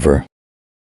sauce ever.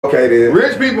 Okay then.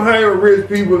 Rich people hang with rich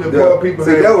people and poor people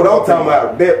hang with that's what I'm talking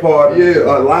about. That part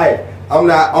of life. I'm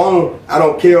not on. I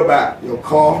don't care about your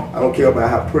car. I don't care about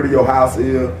how pretty your house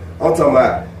is. I'm talking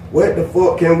about what the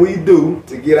fuck can we do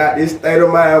to get out this state of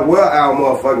mind where our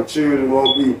motherfucking children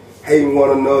won't be hating one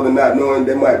another, not knowing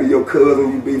they might be your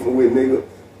cousin you beefing with, nigga.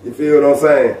 You feel what I'm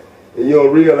saying? And you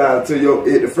don't realize until you're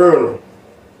at the funeral.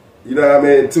 You know what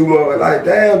I mean? 2 months, like,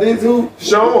 damn, this who?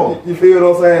 Show 'em. You feel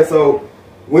what I'm saying? So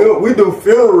we do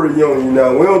funeral reunion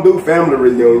now. We don't do family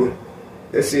reunion.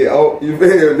 That shit, oh, you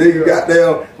feel, nigga,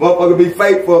 goddamn, motherfucker be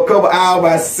fake for a couple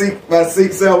hours, by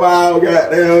 6, 7 hours,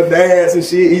 goddamn, dance and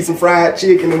shit, eat some fried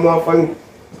chicken and motherfucking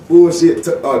bullshit,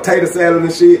 tater salad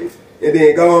and shit, and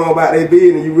then go on about their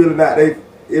business. You really not, it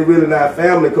really not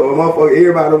family, cause motherfucker,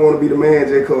 everybody want to be the man,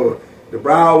 just cause the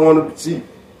bride want to, she,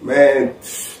 man,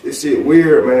 this shit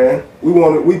weird, man.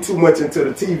 We too much into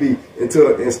the TV,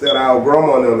 instead of our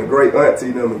grandma and them, the great auntie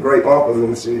and them, the great uncles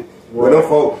and shit. Well, them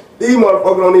folk, these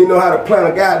motherfuckers don't even know how to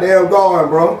plant a goddamn garden,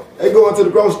 bro. They go into the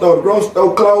grocery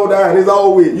store closed down, it's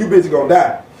all with. You bitch gonna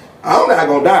die. I'm not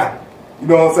gonna die. You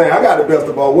know what I'm saying? I got the best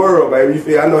of both worlds, baby. You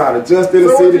feel? I know how to adjust in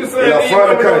the city and I'm from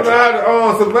the country. Know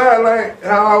how to survive like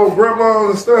how our grandmas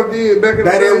and stuff did back in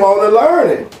the day. They didn't want to learn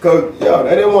it. Cause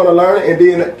they didn't want to learn it. And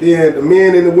then the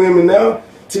men and the women now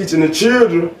teaching the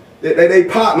children that they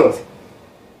partners.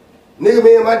 Nigga,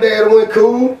 me and my dad went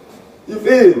cool. You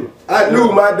feel me? I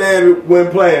knew my dad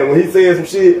wasn't playing. When he said some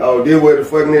shit, oh, this what the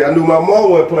fucking is. I knew my mom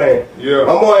wasn't playing. Yeah.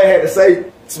 My mom had to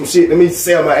say some shit to me to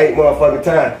sell my 8 motherfucking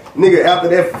time. Nigga, after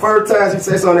that first time she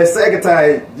said something, that second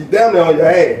time, you damn near on your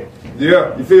ass.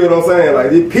 Yeah. You feel what I'm saying?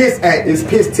 Like, it's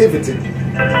pissivity.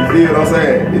 You feel what I'm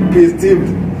saying? It's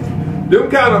pissivity. Them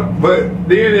kind of, but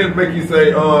then it make you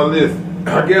say, listen,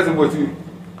 I guess what you,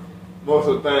 most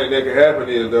of the thing that can happen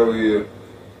is, though, is,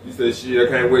 you say, shit, I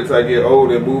can't wait till I get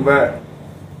old and move out.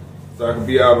 So I can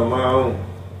be out on my own.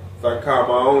 So I can call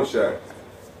my own shots.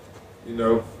 You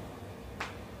know?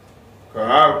 Cause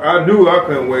I knew I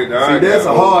couldn't wait. See, that's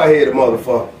a hard-headed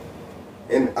motherfucker.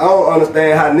 And I don't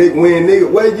understand how when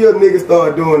your niggas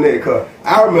started doing that. Cause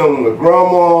I remember when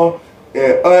grandma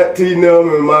and auntie them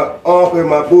and my uncle and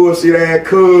my bullshit ass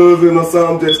cousin or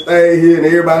something just stayed here and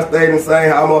everybody stayed in the same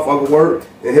how motherfucker work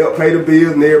and help pay the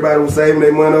bills and everybody was saving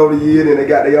their money over the year and they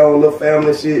got their own little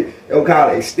family shit. They would call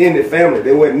it extended family.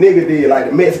 They what nigga did like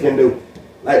the Mexican do.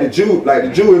 Like the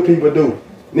Jewish people do.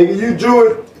 Nigga, you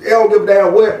Jewish, they don't give a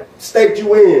damn what state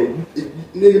you in.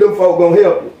 Nigga, them folk gonna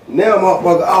help you. Now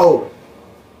motherfucker, oh,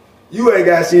 you ain't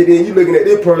got shit then you looking at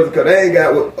this person cause they ain't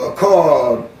got a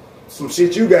car some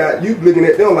shit you got, you looking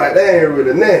at them like they ain't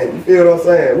really nothing. You feel what I'm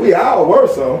saying? We all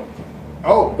worse on.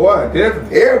 Oh boy,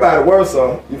 definitely. Everybody worse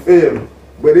on. You feel me?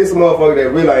 But it's a motherfucker that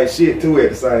really ain't shit too at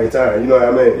the same time. You know what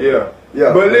I mean? Yeah.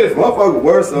 Yeah. But listen, motherfucker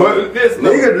worse on. But listen,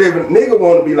 nigga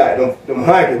want to be like them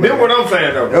hunky. That's what I'm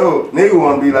saying though. Yo, nigga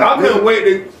want to be like. I couldn't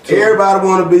wait to. Everybody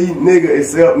want to be nigga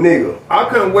except nigga. I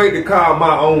couldn't wait to call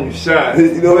my own shot.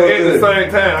 You know but at the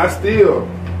same time, I still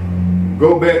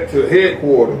go back to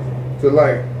headquarters to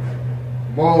like.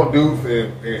 Mom Deuce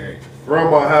and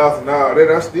grandma house and all that,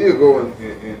 I still go and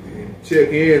check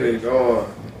in and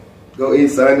go eat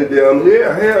Sunday dinner.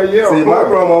 Yeah, hell yeah. See, my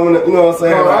grandma, you know what I'm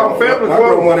saying? My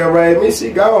grandma that raised me,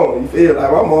 she gone. You feel like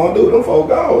my mom do them folk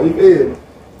gone. You feel me?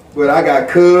 But I got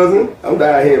cousins. I'm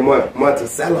down here in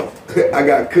Monticello. I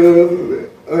got cousins,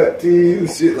 aunties, and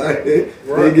shit like that.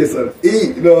 Right. They get something to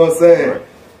eat. You know what I'm saying? Right.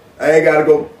 I ain't gotta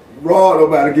go. Raw,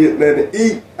 nobody get nothing to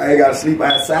eat. I ain't gotta sleep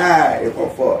outside if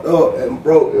I'm fucked up and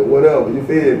broke and whatever. You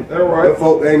feel me? That's right. Them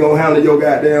folk ain't gonna handle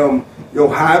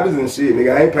your hobbies and shit,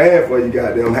 nigga. I ain't paying for your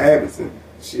goddamn habits and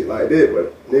shit like that.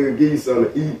 But nigga, give you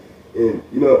something to eat and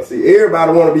you know. See,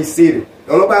 everybody wanna be city.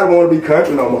 Don't nobody wanna be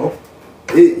country no more.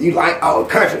 You like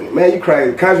country, man. You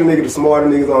crazy. Country nigga, the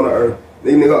smartest niggas on the earth.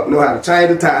 They know how to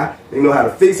change the tire. They know how to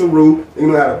fix a roof. They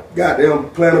know how to goddamn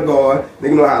plant a garden.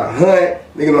 They know how to hunt.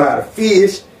 They know how to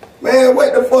fish. Man,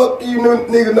 what the fuck do you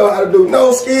niggas know how to do?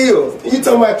 No skills. You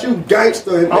talking about you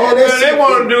gangster. And man, they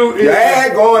want to do is... Your ass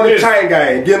going to chain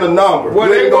gang, getting a number. What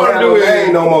they want to do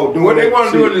is... No more doing what they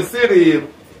want to do in shit. the city is...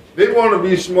 They want to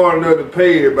be smart enough to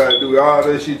pay everybody to do all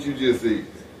that shit you just said.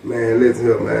 Man, listen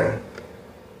here, man.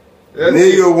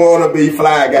 Nigga want to be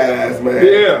fly guys, man.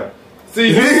 Yeah.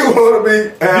 See, nigga want to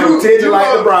be have attention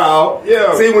like the brow.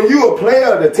 Yeah. See, when you a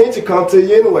player, the attention come to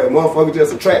you anyway. Motherfucker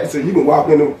just attracted to you. You can walk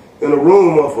in a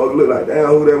room, motherfucker, look like, damn,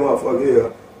 who that motherfucker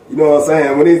is? You know what I'm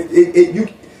saying? When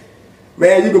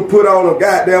you can put on a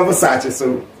goddamn Versace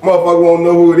suit. Motherfucker won't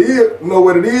know who it is, know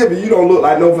what it is, but you don't look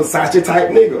like no Versace type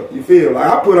nigga. You feel like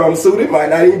I put on a suit, it might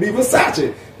not even be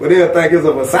Versace, but they'll think it's a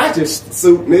Versace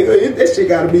suit, nigga. That shit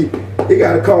gotta be, it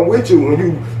gotta come with you when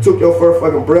you took your first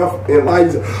fucking breath in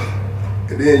life.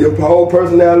 And then your whole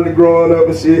personality growing up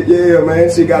and shit. Yeah, man,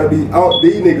 shit gotta be out.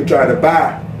 These niggas trying to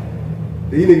buy.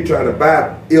 These niggas trying to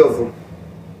buy ism.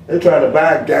 They trying to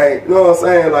buy gang. You know what I'm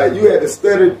saying? Like, you had to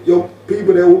study your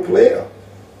people that were players.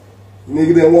 You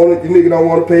niggas don't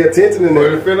want to pay attention to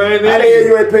that. If it ain't how the hell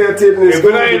you ain't pay attention in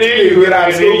school? If it ain't you get out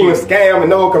of school and scam and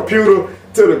know a computer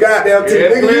to the goddamn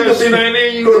team.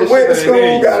 Nigga, you could have went to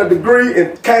school, got a degree,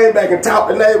 and came back and taught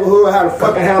the neighborhood how to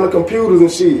fucking handle computers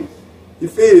and shit. You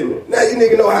feel me? Now you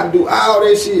niggas know how to do all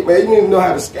that shit, man. You niggas know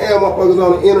how to scam motherfuckers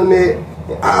on the internet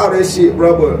and all that shit,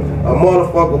 bro. But a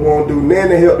motherfucker won't do nothing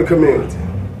to help the community.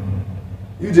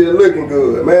 You just looking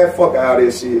good, man. Fuck all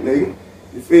that shit, nigga.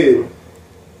 You feel me?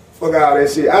 Fuck all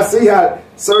that shit. I see how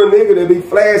certain niggas that be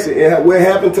flashing and what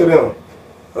happened to them.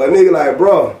 A nigga like,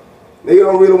 bro, nigga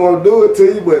don't really want to do it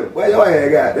to you, but boy, your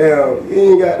ass goddamn, you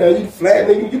ain't goddamn, you flat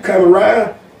nigga, you come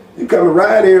around. You come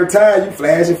around every time, you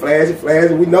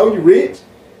flashing. We know you rich.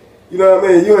 You know what I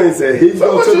mean? You ain't say, here you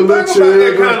go to the little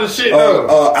children. Kind of shit,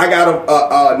 I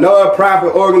got a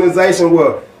non-profit organization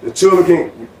where the children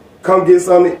can come get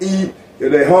something to eat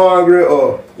if they hungry,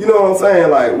 or, you know what I'm saying?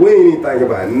 Like, we ain't even thinking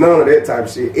about none of that type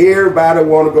of shit. Everybody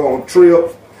want to go on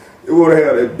trips. They want to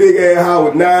have that big ass house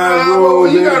with 9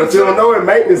 rooms in it. But you don't know it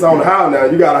maintenance on the house now.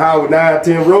 You got a house with 9,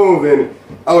 10 rooms in it.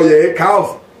 Oh yeah, it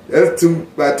costs. That's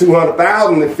about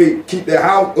 $200,000 to keep that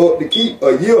house up to keep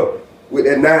a year with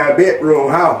that 9-bedroom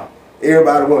house.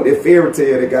 Everybody want that fairy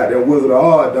tale that got that Wizard of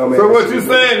Oz dumb ass. So what you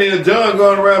saying is John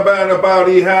going around buying up all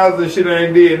these houses and shit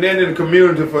ain't did, and then in the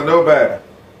community for nobody.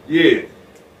 Yeah.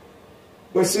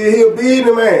 But shit, he a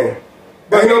business man.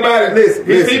 But ain't nobody listen.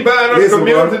 He buying up the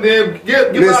community, bro. Then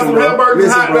get out some hamburgers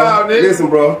and hot dogs, nigga. Listen,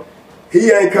 bro.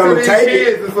 He ain't come to take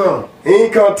it. He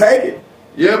ain't come take it.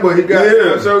 Yeah, but he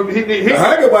got so he the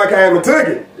Hunger boy came and took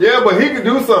it. Yeah, but he could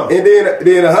do something. And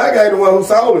then the Hunger ain't the one who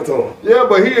sold it to him. Yeah,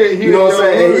 but he you know what I'm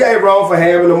saying? And he ain't wrong for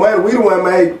having the money. We the one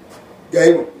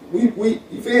gave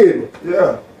you feel me?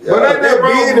 Yeah. But that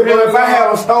business, bro. If I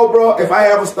have a store, bro,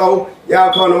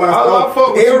 y'all come to my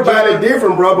store. Everybody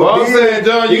different, bro. But I'm saying,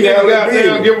 John, you gotta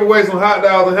goddamn give away some hot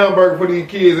dogs and hamburgers for these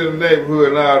kids in the neighborhood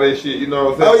and all that shit. You know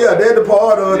what I'm saying? Oh yeah, that's the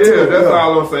part of it too. Yeah, that's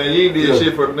all I'm saying. You ain't did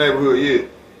shit for the neighborhood yet.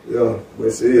 Yeah,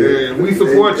 but shit. Yeah, we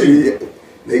support you.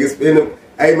 Niggas spending.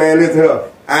 Hey man, listen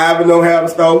here. Ivan don't have a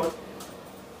store.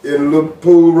 In a little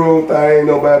pool room thing,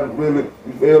 nobody really,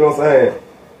 you feel what I'm saying?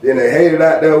 Then they hated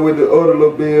out there with the other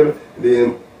little builder.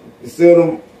 Then you see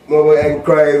them motherfucker acting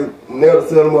crazy. Never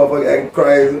see them motherfucker acting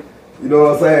crazy. You know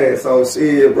what I'm saying? So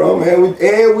shit, bro, man.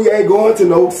 We ain't going to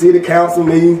no city council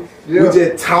meeting. Yeah. We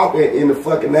just talking in the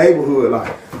fucking neighborhood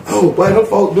like, oh, but them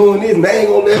folk doing this and they ain't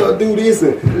gonna let her do this.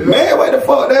 And man, what the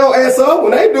fuck they don't ask up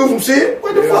when they do some shit?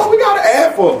 What the fuck we gotta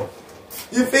ask for?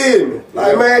 You feel me?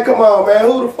 Like, man, come on, man.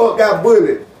 Who the fuck got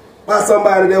bullied by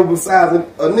somebody that was besides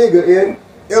a nigga in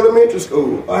elementary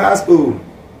school or high school?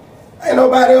 Ain't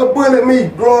nobody else bullied me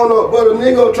growing up, but a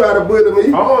nigga try to bully me.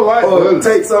 I don't like or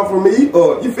take something from me,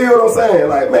 or you feel what I'm saying?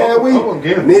 Like, man,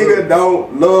 niggas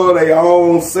don't love their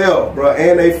own self, bro,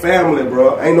 and they family,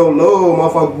 bro. Ain't no love,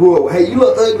 motherfucker grew up. Hey, you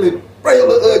look ugly. Bring your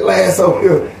little ugly ass over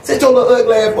here. Sit your little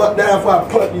ugly ass fuck down before I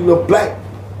punch you, little black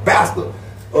bastard.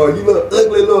 Or you look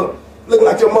ugly, looking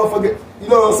like your motherfucker. You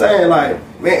know what I'm saying?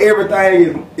 Like, man,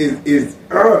 everything is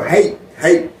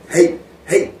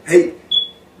hate.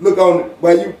 Look on,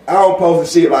 well, I don't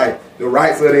post the shit like the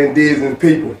rights of the indigenous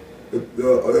people.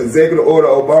 The executive order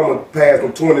Obama passed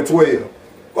in 2012.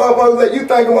 Motherfuckers like, you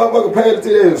think a motherfucker paid it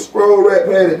to that scroll rat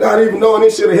paid it, not even knowing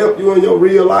this shit'll help you in your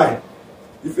real life.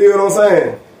 You feel what I'm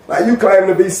saying? Like, you claiming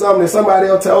to be something that somebody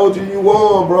else told you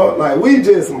were, bro. Like, we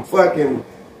just some fucking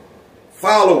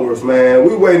followers, man.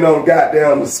 We waiting on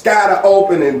goddamn the sky to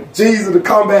open and Jesus to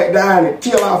come back down and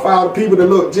kill off all the people that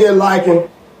look just like him.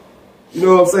 You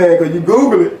know what I'm saying? Because you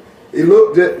Google it, it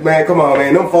look just, man, come on,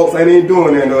 man. Them folks ain't even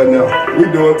doing that right now. We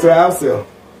doing it to ourselves.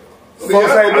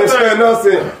 Folks ain't been studying us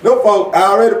in. Them folks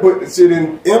already put the shit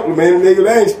in implemented, nigga.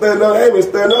 They ain't studying us. They ain't been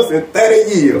studying us in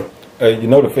 30 years. Hey, you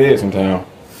know the feds in town.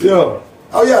 Yeah.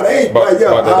 Oh yeah, they ain't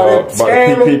About the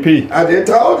PPP. I just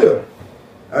told you.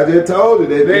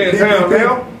 They in town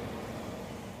now.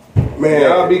 Man,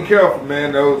 y'all be careful,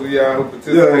 man. Those of y'all who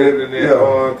participated in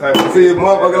that type of see a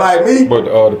motherfucker like me. But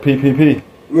the PPP.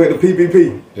 With the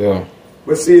PPP. Yeah.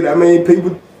 But shit, I mean,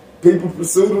 people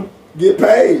pursue to get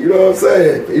paid. You know what I'm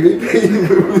saying? PPP.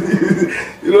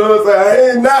 You know what I'm saying? I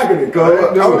ain't knocking it,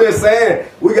 cause I'm just saying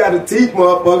we got to teach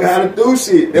motherfuckers how to do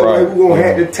shit. That way we gonna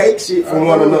have to take shit from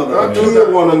one another,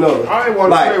 kill one another. I ain't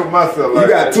want to play with myself. You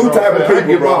got two type of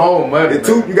people, bro. My own money.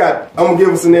 You got. I'm gonna give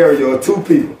a scenario of two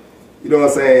people. You know what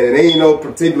I'm saying? And ain't no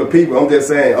particular people. I'm just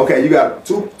saying, okay, you got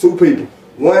two people.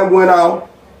 One went out,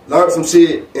 learned some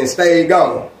shit, and stayed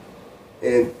gone.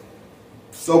 And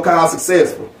so-called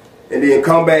successful. And then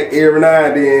come back every now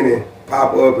and then and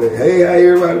pop up and, hey, how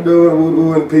everybody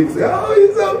doing? And people say,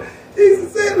 oh, he's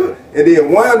successful. And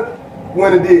then one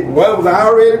was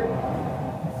already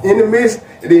in the midst,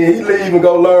 and then he leave and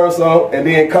go learn something, and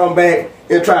then come back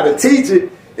and try to teach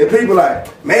it. And people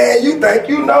like, man, you think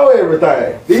you know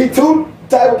everything. These two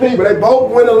type of people, they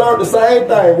both went and learned the same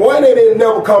thing. One, they didn't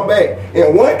never come back.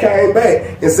 And one came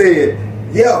back and said,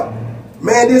 yeah,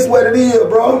 man, this what it is,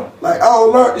 bro. Like, I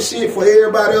don't learn the shit for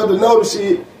everybody else to know the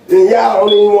shit. And y'all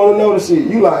don't even want to know the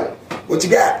shit. You like, what you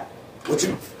got?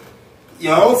 You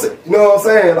know what I'm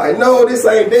saying? Like, no, this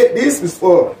ain't that. This is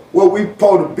for what we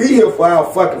supposed to be here for,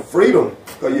 our fucking freedom.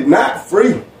 Because you're not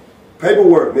free.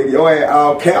 Paperwork, nigga. Your ass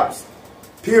all caps.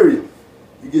 Period.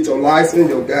 You get your license,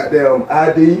 your goddamn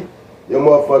ID, your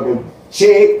motherfucking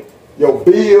check, your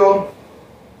bill.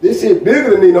 This shit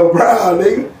bigger than Nino Brown,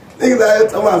 nigga. Niggas out here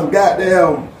talking about some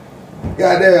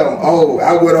goddamn, oh,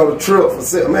 I went on a trip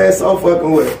for man, so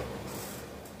fucking what?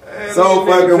 So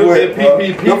fucking what?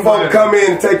 Them folks come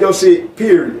in and take your shit,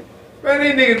 period. Man,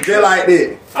 these niggas just like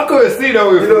that. I couldn't see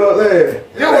though. You know what I'm saying?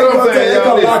 You know what I'm saying? They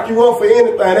gonna lock you up for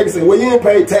anything. They can say, well, you ain't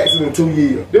paid taxes in 2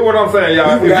 years. Do what I'm saying,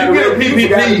 y'all. If you get a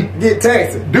PPP, get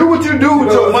taxes. Do what you do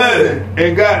with your money,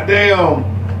 and goddamn,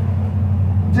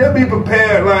 just be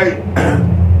prepared. Like,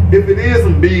 if it is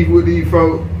some beef with these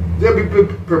folks, just be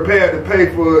prepared to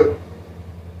pay for it.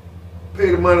 Pay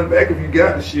the money back if you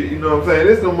got the shit, you know what I'm saying?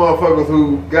 There's no motherfuckers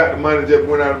who got the money just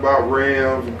went out and bought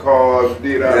rims and cars and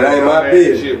did all that ain't my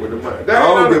business. Shit with the money. I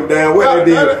don't give a damn what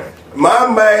they did. My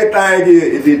main thing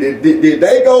is, did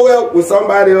they go out with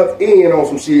somebody else in on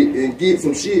some shit and get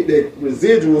some shit that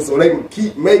residual so they can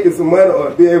keep making some money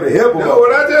or be able to help them? That's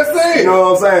what I just said. You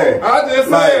know what I'm saying? I just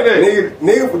said that.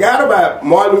 Nigga forgot about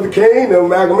Martin Luther King and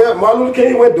Malcolm X. Martin Luther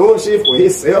King wasn't doing shit for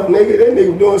himself, nigga. That nigga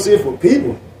was doing shit for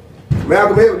people.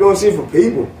 Malcolm X was doing shit for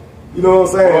people. You know what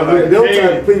I'm saying? Like, them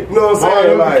type of people, you know what I'm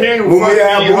saying? Like,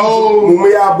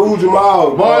 Mumia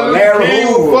Abu-Jamal, Larry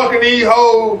Hoover, fucking these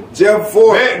hoes, Jeff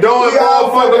Ford. We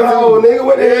all fucking hoes, nigga.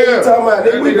 What the hell you talking about?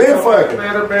 Nigga, we been fucking.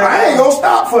 I ain't gonna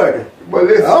stop fucking. But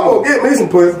listen, I'm gonna get me some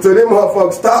pussy till them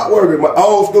motherfuckers stop working. My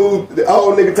old school, the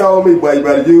old nigga told me, boy, you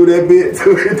better use that bitch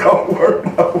till it don't work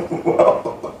no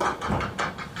more.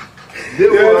 This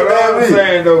what I'm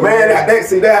saying though, man.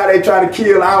 See that how they try to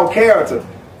kill our character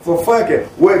for fucking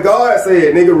what God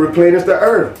said, nigga. Replenish the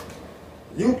earth.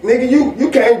 You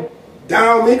can't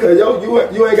down me because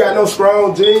you ain't got no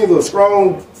strong genes or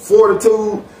strong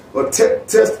fortitude or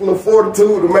testicle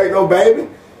fortitude to make no baby.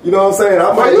 You know what I'm saying?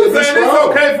 I might you saying it's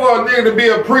okay for a nigga to be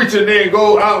a preacher and then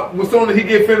go out as soon as he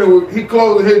get finished, he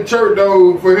closes his church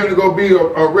door for him to go be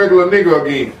a regular nigga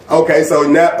again. Okay, so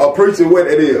now a preacher, what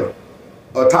it is?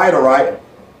 A title, right?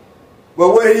 But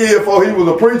what he is for, he was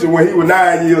a preacher when he was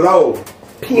 9 years old.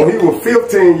 When he was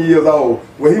 15 years old.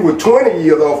 When he was 20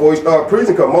 years old before he started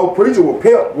preaching, because most preachers were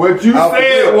pimp. What you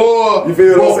said was, you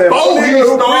feel what I'm saying? Before he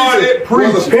started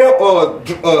preaching. Was a pimp or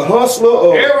a hustler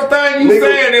or... Everything you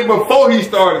saying is before he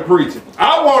started preaching.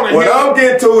 I want to hear... When I'm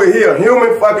getting to it here,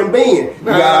 human fucking being. You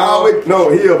gotta always...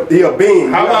 No, he a being.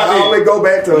 How about this? Always go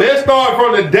back to... Let's start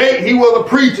from the date he was a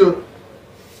preacher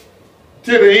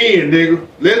to the end, nigga.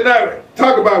 Let's not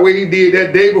talk about what he did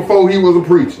that day before he was a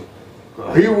preacher.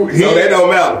 So that don't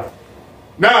matter.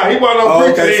 Nah, he wasn't no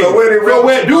preacher. Okay, so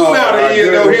what do matter is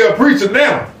though he a preacher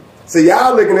now. See,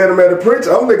 y'all looking at him as a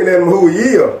preacher. I'm looking at him who he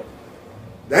is.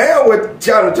 Damn, what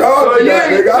China Charles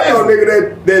nigga. I know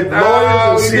nigga that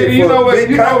lawyers and shit for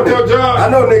big company. I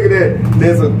know nigga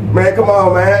that's a man. Come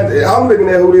on, man. I'm looking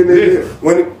at who this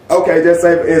nigga is. Okay, just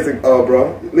say for instance,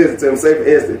 bro. Listen to him. Say for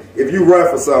instance, if you run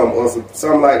for something or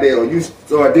something like that, or you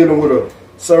start dealing with a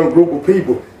certain group of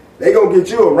people, they gonna get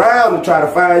you around to try to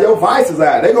find your vices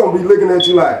out. They gonna be looking at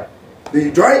you like, do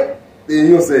you drink? Do Then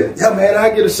you'll say, yeah, man, I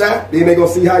get a shot. Then they gonna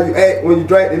see how you act when you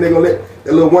drink. Then they gonna let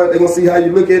that little one. They gonna see how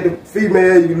you look at the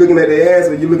female. You looking at their ass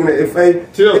or you looking at their face.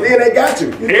 Chill. And then they got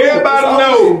you. Everybody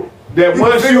know that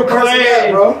once you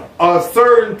claim a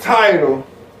certain title,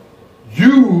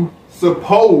 you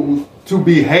supposed to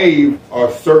behave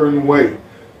a certain way.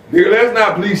 Nigga, let's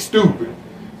not be stupid.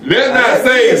 Let's not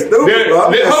say stupid, hold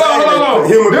on. This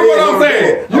is what I'm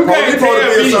saying. You can't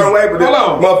tell me. Hold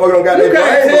on. Motherfucker don't got you that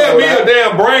can't tell me a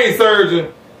damn brain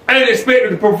surgeon ain't expected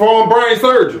to perform brain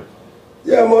surgery.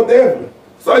 Yeah, more definitely.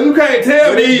 So you can't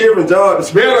tell me different job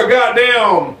that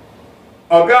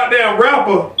a goddamn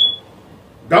rapper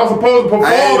don't supposed to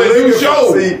perform and do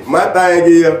shows. See, my thing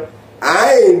is,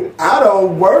 I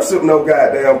don't worship no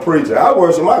goddamn preacher. I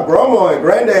worship my grandma and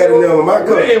granddad and them and my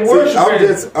cousin. I'm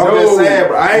just saying,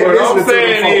 bro. I ain't listening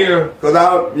to them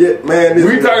because man.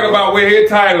 We talking about where his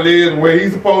title is and where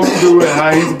he's supposed to do it and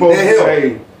how he's supposed to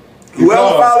behave.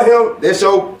 Whoever follow him, that's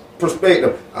your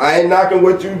perspective. I ain't knocking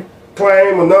what you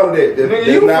claim or none of that. Nigga,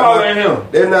 you following him.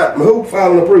 They're not who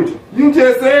following the preacher. You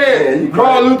just said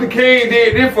Martin Luther King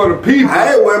did this for the people.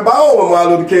 I ain't went born with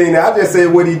Martin Luther King. I just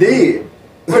said what he did.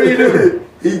 What did he do?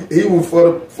 he was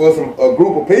for a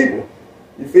group of people.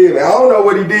 You feel me? I don't know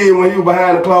what he did when he was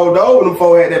behind the closed door when them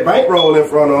folks had that bankroll in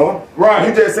front of him. Right.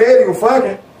 You just said he was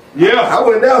fucking. Yeah. I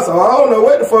went down, so I don't know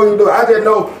what the fuck he do. I just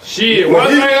know. Shit. One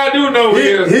thing I do know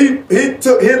is he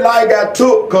took his life got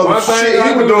took because shit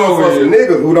he was doing for some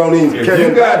niggas who don't even care. If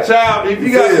you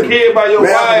got a kid by your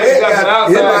wife, you got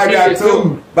an outside kid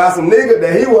too. By some nigga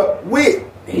that he was with.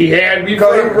 He had to be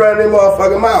because he running that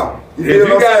motherfucking mouth. You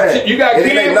got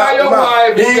kid by your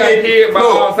wife, you got kid by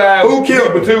outside. Who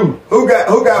killed him too? Who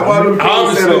got Martin Luther King?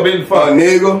 Obviously been fucked. A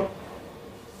nigga.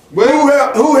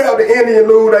 Well, who helped the Indian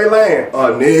lose their land?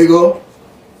 A nigga.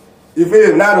 You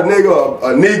feel me? Not a nigga,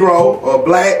 a Negro, a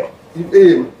black. You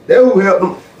feel me? That who helped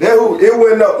them. That who it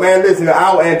went up, man. Listen,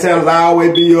 our antennas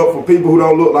always be up for people who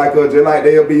don't look like us, just like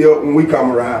they'll be up when we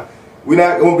come around. We're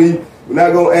not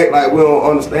gonna act like we don't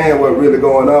understand what's really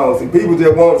going on. See, people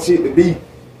just want shit to be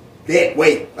that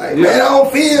way. Like, man, I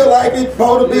don't feel like it's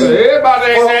supposed to be.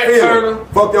 Everybody ain't that Turner.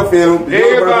 Fuck your feelings.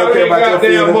 Everybody ain't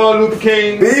goddamn Martin Luther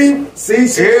King. See,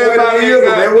 everybody is.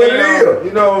 That's what it is.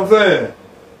 You know what I'm saying?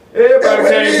 Everybody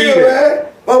can't be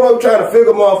that. Motherfucker trying to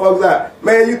figure motherfuckers out.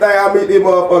 Man, you think I meet this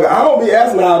motherfucker? I don't be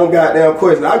asking all them goddamn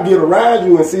questions. I get around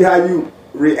you and see how you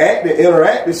react and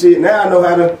interact and shit. Now I know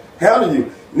how to handle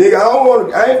you. Nigga,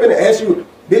 I ain't finna ask you,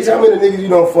 bitch, how many niggas you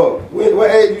don't fuck?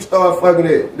 What age you start fucking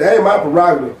at? That ain't my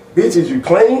prerogative. Bitch, is you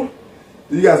clean?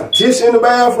 Do you got some tissue in the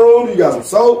bathroom? Do you got some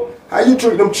soap? How you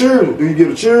treat them children? Do you give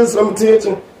the children some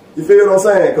attention? You feel what I'm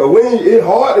saying? Because it's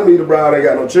hard to meet a bride that ain't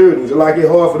got no children. Just like it's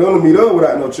hard for them to meet up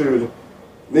without no children.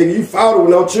 Nigga, you fought it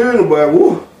with no children, but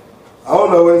woo. I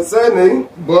don't know what to say, nigga.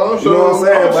 Well, you know what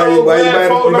I'm saying? You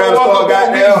better start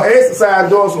goddamn exercise,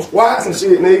 doing some squats and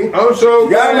shit, nigga. I'm sure.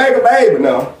 You gotta make a baby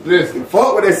now. Listen.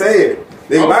 Fuck what they said.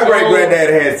 Nigga, my great-granddad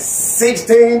had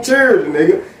 16 children,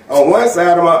 nigga. On one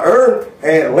side of my earth,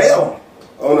 had 11.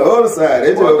 On the other side,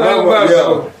 they just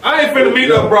I ain't finna meet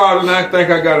no broad and I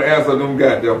think I gotta answer them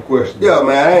goddamn questions. Yeah,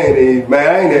 man, I ain't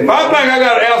that. If I think I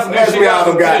gotta answer them, she got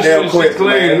some goddamn questions.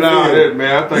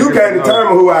 Man. You can't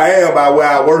determine who I am by where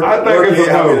I work. I think it's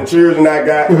how many children I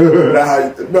got. None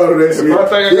of that shit. If I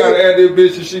think I gotta add this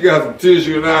bitch and she got some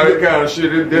tissue and all that kind of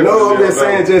shit. No, I'm just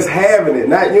saying, just having it.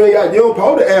 Not you don't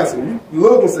supposed to answer. You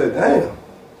look and say, damn.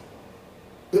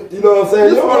 You know what I'm saying?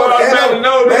 You don't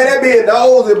know man, that being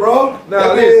nosy, bro.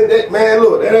 Nah, man,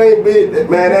 look, that ain't big.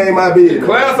 That ain't my business.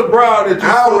 Class of broad that you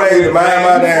I'll raise it, mind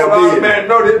my damn business. Man,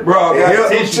 know this broad. Help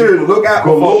these children. Look out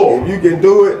for folk. If you can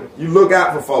do it, you look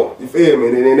out for folk. You feel me?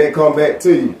 And then that come back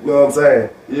to you. You know what I'm saying?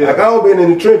 Yeah. Like I don't been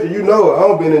in the trenches. You know it. I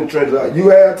don't been in the trenches.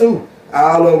 You have too.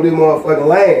 All over this motherfucking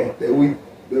land that we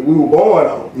were born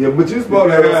on. Yeah, but you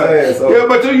supposed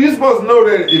to you supposed to know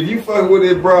that if you fuck with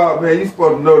this broad, man, you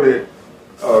supposed to know that.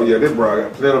 Oh yeah, this bro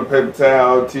got plenty of paper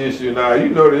towel, tissue, and all. You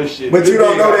know this shit. But you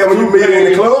don't know that when you meet her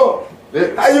in the club.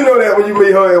 How you know that when you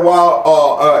meet her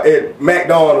at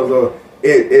McDonald's or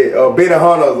at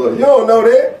Benihana's? Or you don't know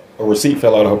that. A receipt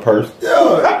fell out of her purse.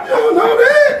 Yeah, you don't know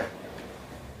that.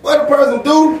 What a person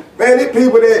do, man? These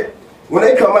people that when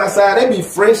they come outside, they be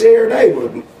fresh every day,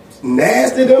 but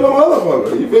nasty than a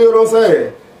motherfucker. You feel what I'm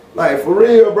saying? Like for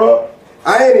real, bro.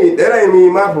 That ain't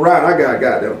me my prerogative. I got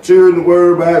goddamn children to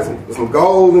worry about, some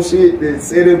goals and shit that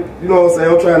said it, you know what I'm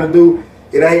saying, I'm trying to do.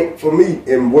 It ain't for me.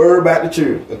 And worry about the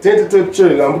children. Attention to the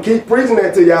children. I'm gonna keep preaching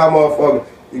that to y'all motherfuckers.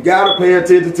 You gotta pay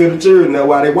attention to the children. That's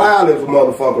why they wildin' for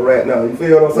motherfucker right now. You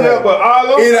feel what I'm saying? Yeah, but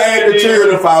all it ain't the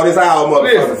children's fault, it's our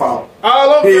motherfucking fault.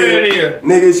 All I'm saying is,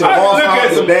 nigga, it's your mom's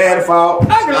fault, your dad's fault.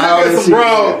 I can look at some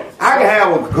bros. I can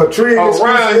have a quadrillion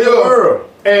around in the world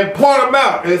and point them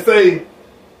out and say,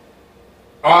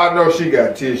 "Oh, I know she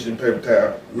got tissue and paper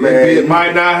towel. Man, This bitch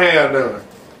might not have none.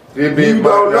 This bitch You might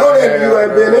don't not know that have you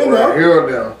ain't been none in there. right here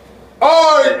now.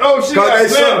 Oh, she got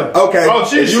plenty. Okay, Oh,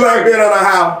 she you ain't been on a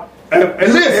house.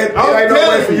 And listen, It ain't no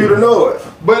way for you to know it.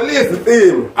 But listen,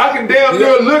 Feel me? I can damn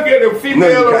near look at the female No,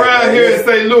 you can't, around man. here and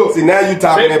say, look. See, now you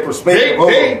talking in perspective.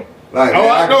 Like, oh,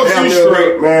 I know damn she's near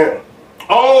straight. look, man.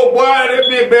 Oh, boy, that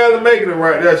bitch barely making it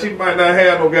right there. She might not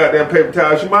have no goddamn paper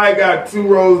towel. She might got 2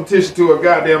 rolls of tissue to her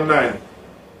goddamn 90.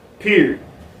 Period.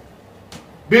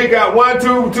 Bitch got 1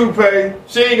 tube of toothpaste.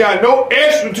 She ain't got no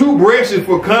extra toothbrushes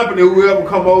for company whoever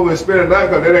come over and spend the night,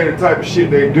 because that ain't the type of shit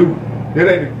they do. That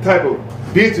ain't the type of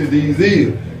bitches these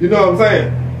is. You know what I'm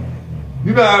saying?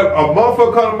 You know, a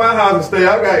motherfucker come to my house and stay,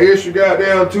 I got extra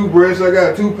goddamn toothbrushes, I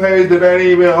got toothpaste that ain't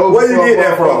even over. Where you get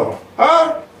that from?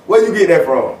 Huh? Where you get that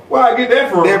from? Where I get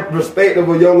that from? That perspective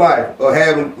of your life,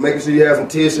 of making sure you have some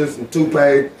tissues and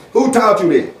toothpaste. Who taught you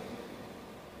that?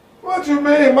 What you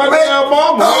mean? My damn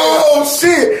mama. Oh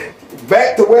shit!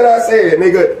 Back to what I said,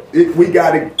 nigga. We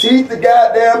gotta teach the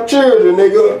goddamn children,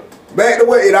 nigga. Back to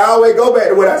what it always go back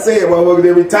to what I said, motherfucker.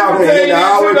 They be talking, and then I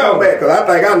always come back because I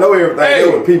think I know everything. Hey,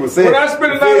 what people say. When I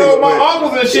spend the night with my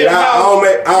uncles and shit, I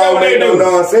don't make no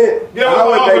nonsense. I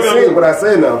always make sense what I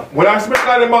say now. When I spend the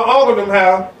night in my uncle them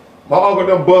house, my uncle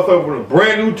them bust up with a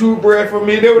brand new toothbrush for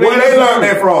me. Where they learn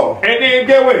that from? And then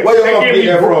get what? Where your uncle get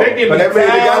that from? They give me that means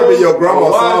it gotta be your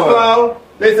grandma's son.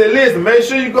 They say, listen, make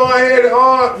sure you go ahead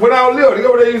and without live. Get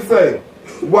what they used to say.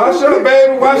 Wash your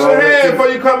baby, wash your hands before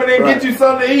you come in and get you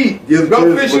something to eat.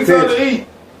 Go fish you something to eat.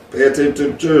 Pay attention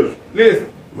to the church.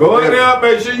 Listen, go in there,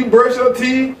 make sure you brush your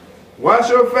teeth, wash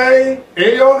your face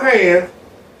and your hands,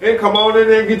 and come on in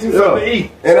there and get you something to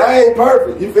eat. And I ain't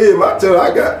perfect. You feel me? I tell you,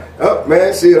 I got,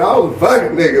 man, shit, I was a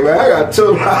fucking nigga, man. I got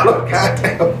children all over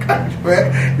goddamn country,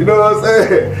 man. You know what I'm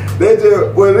saying? They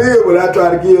just, what it is when I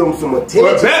try to give them some attention.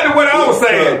 But back to what I was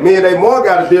saying. Me and they more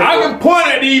got a different I can point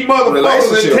at these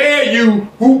motherfuckers and tell you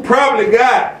who probably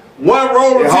got 1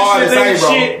 roll of tissue in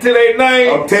shit to their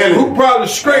name. I'm telling you. Who probably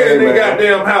straight in their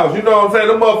goddamn house. You know what I'm saying?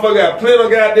 The motherfucker got plenty of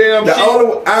goddamn shit.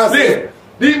 Listen,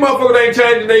 these motherfuckers ain't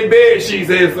changing their bed sheets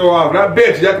every so often. I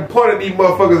bet you I can point at these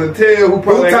motherfuckers and tell who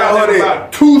probably got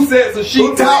about 2 sets of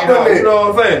sheets in their house. You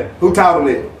know what I'm saying? Who taught them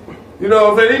that? You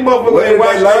know what I'm saying? These motherfuckers ain't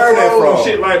watching their clothes and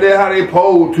shit like that, how they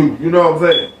pole to. You know what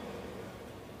I'm saying?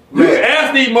 You can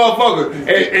ask these motherfuckers, and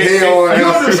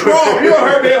you're the strong. You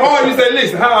heard that hard. You say,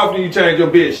 listen, how often you change your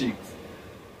bed sheets?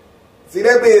 See,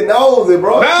 that being nosy,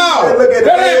 bro. No, that ain't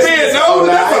being nosy.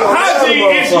 That's a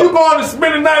hygiene issue. You going to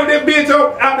spend the night with that bitch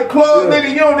out the club, nigga.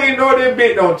 You don't even know that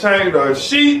bitch don't change the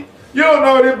sheet. You don't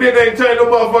know that bitch ain't changed no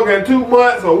motherfucker in 2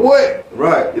 months or what.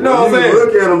 Right. You know what I'm saying? You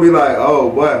look at them and be like, oh,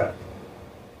 boy.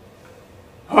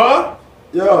 Huh?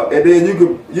 Yeah, and then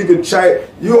you can check.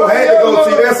 You don't have to go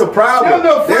see. That's a problem. That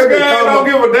little freak ass don't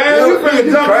give a damn. You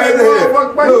finna jump in that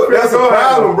motherfucker. Look, that's a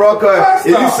problem, bro. Cause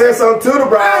if you say something to the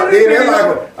bride, then they're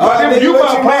like, you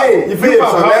what you mean? You feel me?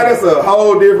 So now that's a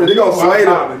whole different. You gonna sway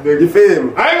them. You feel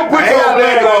me? I ain't gonna put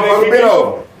your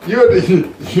over.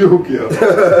 You kill.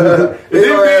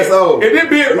 If it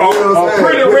be a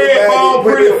pretty red ball,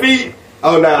 pretty feet.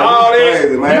 Oh, no, all that.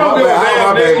 Crazy, man. You don't give a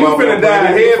damn, nigga. You finna die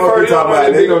head first. You don't know that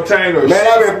nigga gonna change no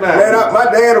shit. My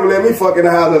dad would let me fuck in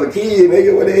the house as a kid,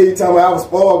 nigga. What the hell you talking about? I was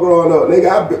spoiled growing up. Nigga,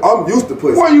 I'm used to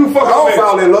pussy. Where you fucking I don't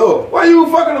fall in love. Why you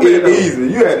fucking with me? Easy.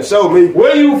 You had to show me.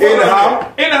 Where you fucking in the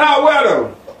house? In the house where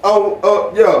though?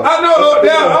 Oh, yeah. I know,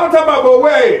 I'm talking about, but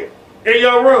where? In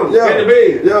your room? In the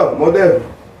bed? Yeah, more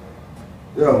definitely.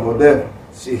 Yeah, more definitely.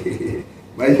 Shit.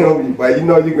 Man, you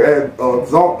know you can have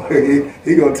Zonk.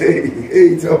 He gonna tell you.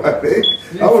 He talking about that.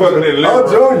 I'm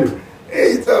Junior.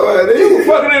 He talking about that. You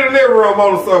fucking in the living room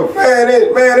on the sofa. Man,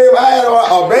 if I had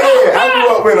a bed, I grew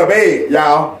up in a bed,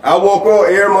 y'all. I woke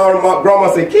up, every morning my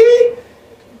grandma said, Key,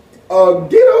 get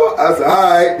up. I said, all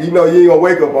right. You know you ain't gonna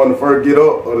wake up on the first get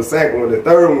up or the second one, the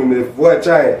third one, the fourth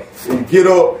change. And you get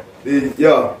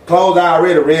up, clothes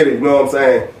already ready, you know what I'm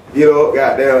saying? Get up,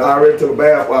 goddamn, I already took a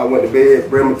bath while I went to bed,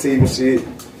 bring my teeth and shit.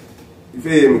 You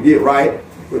feel me? Get right.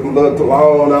 Put them little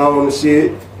cologne on and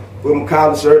shit. Put them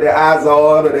collar shirt, their eyes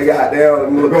on, or they got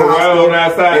down little costume.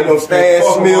 They them Stan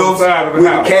Smiths with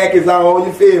the khakis on,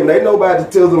 you feel me? They nobody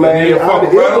Tism, man. You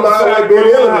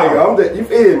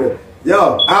feel me?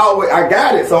 Yo, I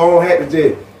got it, so I don't have to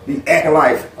just be acting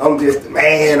like I'm just the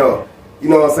man or, you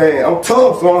know what I'm saying? I'm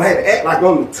tough, so I don't have to act like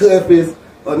I'm the toughest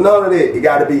or none of that. It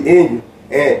got to be in you.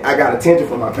 And I got attention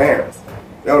from my parents.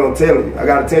 That's what I'm telling you. I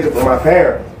got attention from my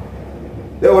parents.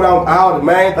 That's what all the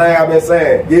main thing I've been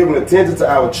saying. Giving attention to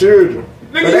our children.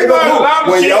 Nigga, you learn a lot of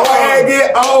when shit. your ass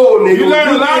get old, nigga. You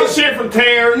learn a lot of shit from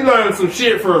Terrence. You learn some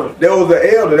shit from. There was an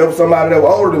elder. There was somebody that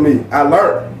was older than me. I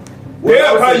learned.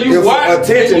 Yeah, because you watched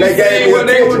attention. They gave me what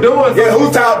attention. they were doing. Yeah,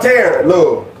 who taught Terrence?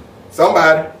 Look,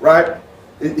 somebody, right?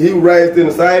 He was raised in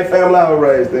the same family I was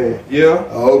raised in. Yeah.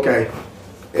 Okay.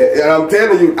 And I'm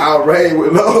telling you, I was raised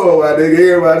with love. I think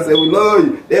everybody say we love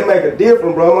you. That make a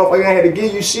difference, bro. Motherfucker ain't had to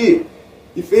give you shit.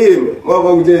 You feel me?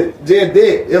 Motherfucker just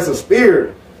that. That's a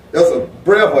spirit. That's a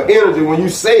breath of energy when you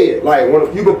say it. Like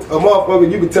when you can, a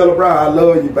motherfucker, you can tell a bro, I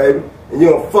love you, baby, and you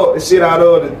don't fuck the shit out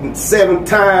of her the 7th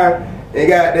time, and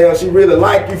goddamn, she really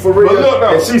like you for real. But look,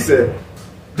 though, and she said,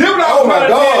 "Oh my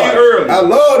God, I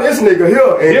love this nigga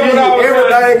here, and give you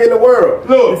everything in the world."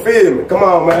 Look, you feel me? Come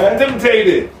on, man. Let me tell you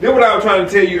this. This is what I was trying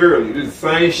to tell you earlier. This is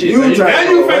the same shit. You now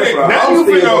you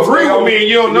finna agree with me, and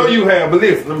you don't know you have. But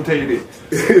listen, let me tell you this.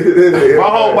 My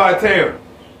homeboy Terrence.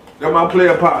 That's my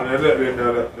player partner.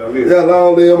 Yeah,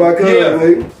 long live my cousin,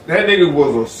 nigga. That nigga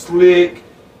was a slick,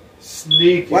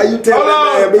 sneaky. Why you telling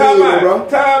that man, bro?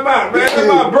 Time out, man. That's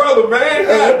my brother, man.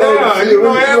 You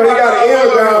know, everybody got an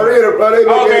energy already, bro. They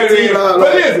but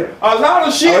listen, a lot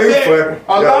of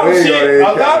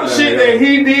shit that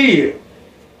he did,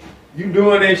 you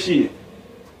doing that shit.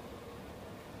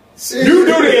 You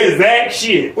do the exact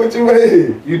shit. What you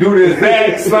mean? You do the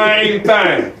exact same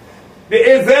thing.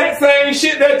 The exact same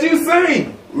shit that you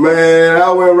sing. Man,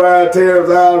 I went ride Terrence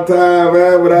all the time,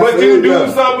 man. But you do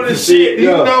some of the shit. You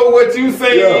know what you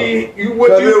say.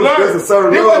 What you learn. There's a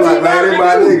certain rule like, man,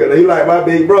 my nigga. He like my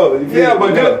big brother. Yeah,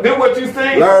 but then what you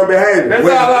say. Learn behavior. That's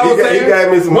all I was saying. He gave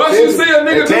me some once you see a nigga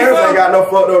do something. Terrence ain't got no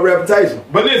fucked up reputation.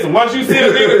 But listen, once you see a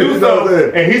nigga do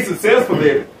something and he's successful at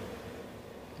it,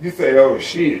 you say, oh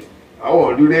shit, I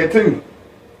want to do that too.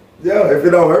 Yeah, if it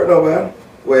don't hurt nobody.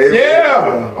 Well,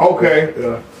 okay.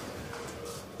 Yeah.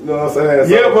 You know what I'm saying?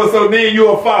 So, yeah, but so then you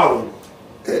a follower.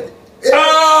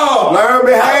 Oh! Learn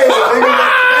behavior, nigga.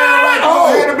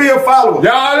 You had to be a follower.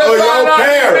 Y'all, let's find out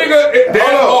that nigga.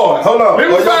 Hold on.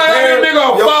 Let me find out that nigga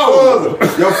a follower.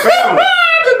 Your family.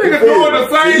 This nigga doing the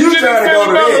same shit as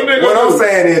another nigga. What I'm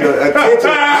saying is attention.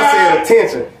 I said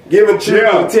attention. Giving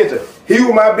children attention. He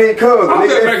was my big cousin. I'm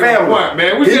just making a point,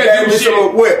 man. We he gave me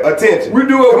some attention. We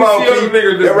do what we see other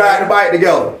niggas do. They ride the bike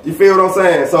together. You feel what I'm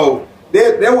saying? So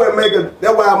that would make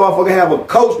that's why a motherfucker have a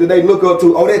coach that they look up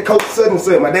to. Oh, that coach such and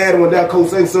such. My dad went down, coach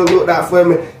such and such looked out for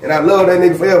me, and I love that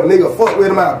nigga forever. Nigga, fuck with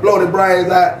him, I blow their brains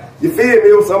out. You feel me?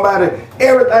 It was somebody,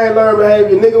 everything learn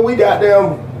behavior. Nigga, we got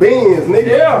damn beans, nigga.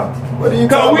 Yeah. What are you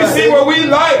talking about? Because we see what we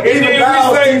like, and then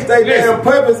we say, teach they damn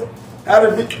purpose. How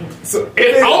to be, it's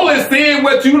only seeing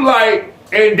what you like,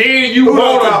 and then you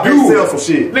want to do some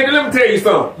shit. Nigga, let me tell you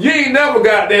something. You ain't never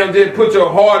goddamn just put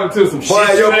your heart into some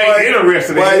shit you ain't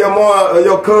interested in. Why your mom,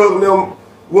 your cousin them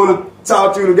want to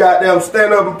taught you to goddamn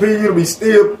stand up and pee, you to be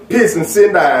still pissing,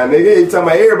 sitting down, nigga. You talking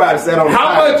about everybody sat on the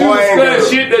How much you study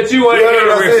shit that you ain't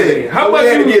interested in? How much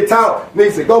you get taught?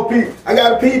 Nigga said, go pee. I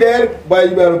gotta pee, daddy.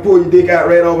 But you better pull your dick out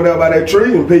right over there by that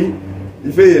tree and pee.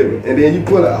 You feel me? And then you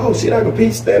pull out, oh shit, I can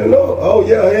pee standing up. Oh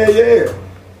yeah.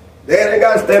 Dad ain't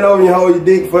gotta stand over and hold your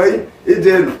dick for you. It's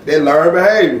just they learn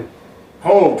behavior.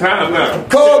 Whole time now.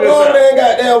 Cole, man,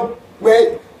 goddamn,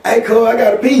 man. Hey, Cole, I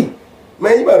gotta pee.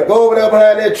 Man, you better go over there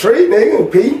behind that tree, nigga, and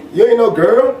pee. You ain't no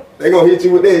girl. They gonna hit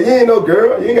you with that. You ain't no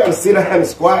girl. You ain't gotta sit down and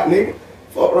squat, nigga.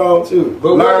 Fuck wrong with you.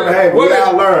 But learn behavior. We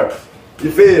gotta learn. You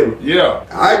feel me? Yeah.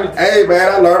 Hey,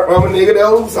 man, I learned from a nigga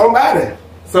that was somebody.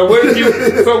 So what if you? What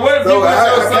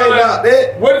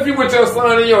if you with your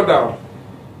son and your daughter?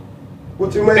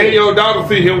 What you mean? And your daughter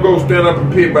see him go stand up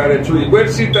and pee by that tree. Where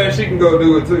does she think she can go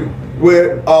do it too?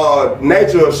 Well,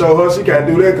 nature will show her she can't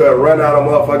do that because run out of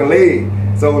motherfucking leg.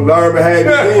 So learn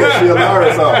behavior then, she'll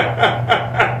learn something.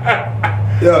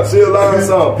 Yeah, she'll learn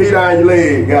something. Pee down your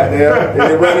leg, goddamn. And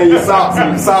then run in your socks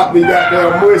and your sock be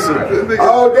goddamn mushy.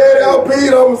 Oh, daddy, I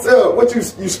peed on myself. What, you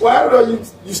squatted or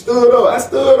you stood up? I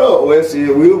stood up. Well, shit,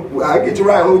 I'll get you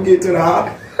right when we get to the house.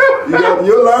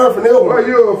 You'll learn from this one. Well,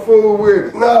 you're a fool with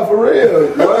it. Nah, for real.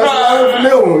 You'll learn from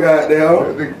this one,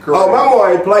 goddamn. Oh, my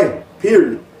mom ain't play,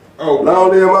 period. Oh,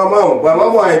 long live my mama. But my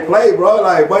mama ain't play, bro.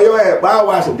 Like, boy, your ass, I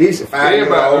washing dishes.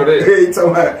 Everybody know that. You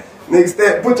talking about,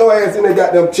 nigga, put your ass in that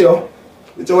goddamn chair.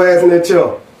 Put your ass in that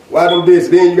chair. Why them dishes?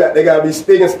 Then they gotta be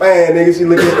spick and span, nigga. She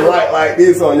look at the light like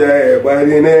this on your ass, but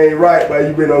then that ain't right, but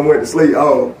you been on went to sleep.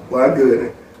 Oh, boy,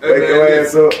 good. Wake your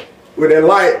ass up with that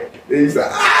light. Then you say,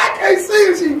 I can't see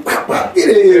it. She pop, pop, get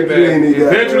in here.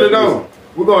 Eventually, though,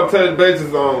 we're gonna touch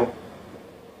bases on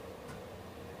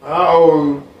how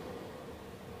old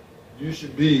you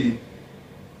should be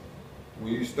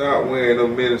When you start wearing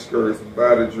them miniskirts and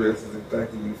body dresses and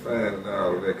thinking you fine and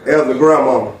all of that kind As a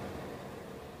grandmama.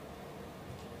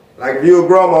 Like if you're a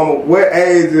grandmama, what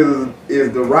age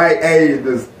is the right age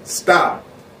to stop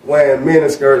wearing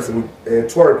miniskirts and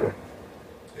twerking?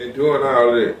 and doing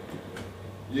all that.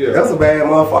 Yeah. That's a bad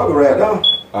motherfucker right now.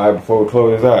 All right, before we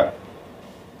close this out,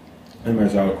 let me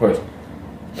ask y'all a question.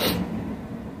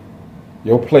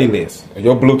 Your playlist,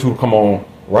 your Bluetooth come on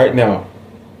right now,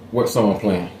 what song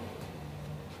playing?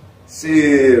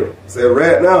 Shit, say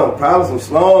right now, probably some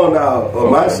Slowing Down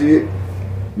or my shit.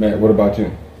 Matt, what about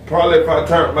you? Probably if I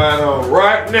turn mine on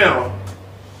right now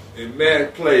and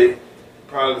Mac play,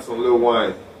 probably some Lil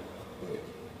Wayne.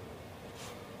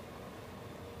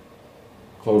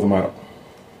 Close them out.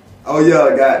 Oh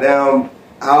yeah, goddamn,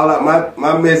 all up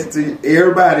my message to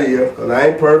everybody here, cause I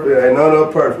ain't perfect, ain't none of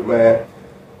us perfect, man.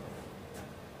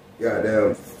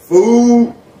 Goddamn,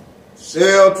 food,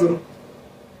 shelter,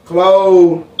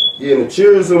 clothes, getting the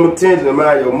children some attention, and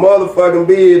mind your motherfucking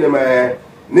business, man.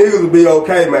 Niggas will be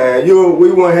okay, man.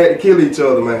 We won't have to kill each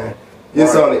other, man. Get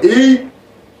something to eat,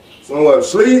 somewhere to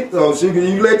sleep, so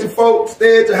you let your folks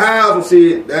stay at your house and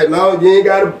shit. That no, you ain't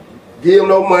gotta give them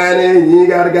no money, you ain't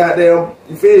gotta goddamn,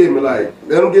 you feel me? Like,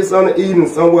 let them get something to eat and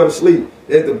somewhere to sleep.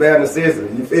 That's the bare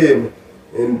necessity, you feel me?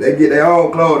 And they get their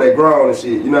own clothes, they grown and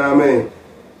shit, you know what I mean?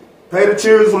 Pay the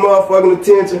children some motherfucking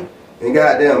attention and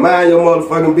goddamn mind your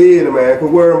motherfucking business, man.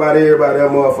 Quit worrying about everybody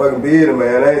that motherfucking business,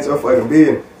 man. That ain't your fucking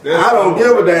business. I don't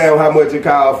give a damn how much it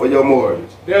costs for your mortgage.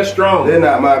 That's strong. That's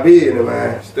not my business,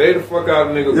 man. Stay the fuck out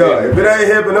of niggas' Yeah, business. if it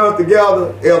ain't helping us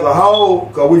together as a whole,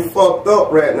 cause we fucked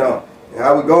up right now. And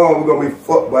how we going, we're gonna be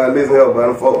fucked by listening to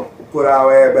them folks. Put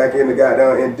our ass back in the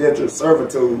goddamn indentured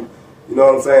servitude. You know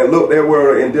what I'm saying? Look that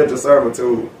word, indentured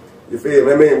servitude. You feel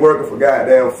me? That mean working for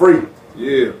goddamn free.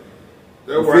 Yeah.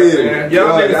 That's You right, feel me? man.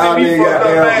 Y'all niggas see me fucked up,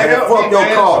 man. Help fuck me, your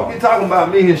man. car. Don't be talking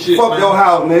about me and shit, Fuck man. your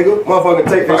house, nigga. Motherfucker,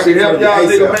 take If that I shit can help from you y'all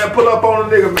nigga, ASAP. man, pull up on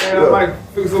a nigga, man. Yeah. I might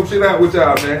fix some shit out with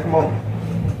y'all, man. Come on.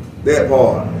 Dat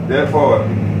Pard. Dat Pard.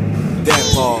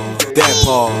 Dat Pard. Dat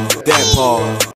Pard. Dat Pard.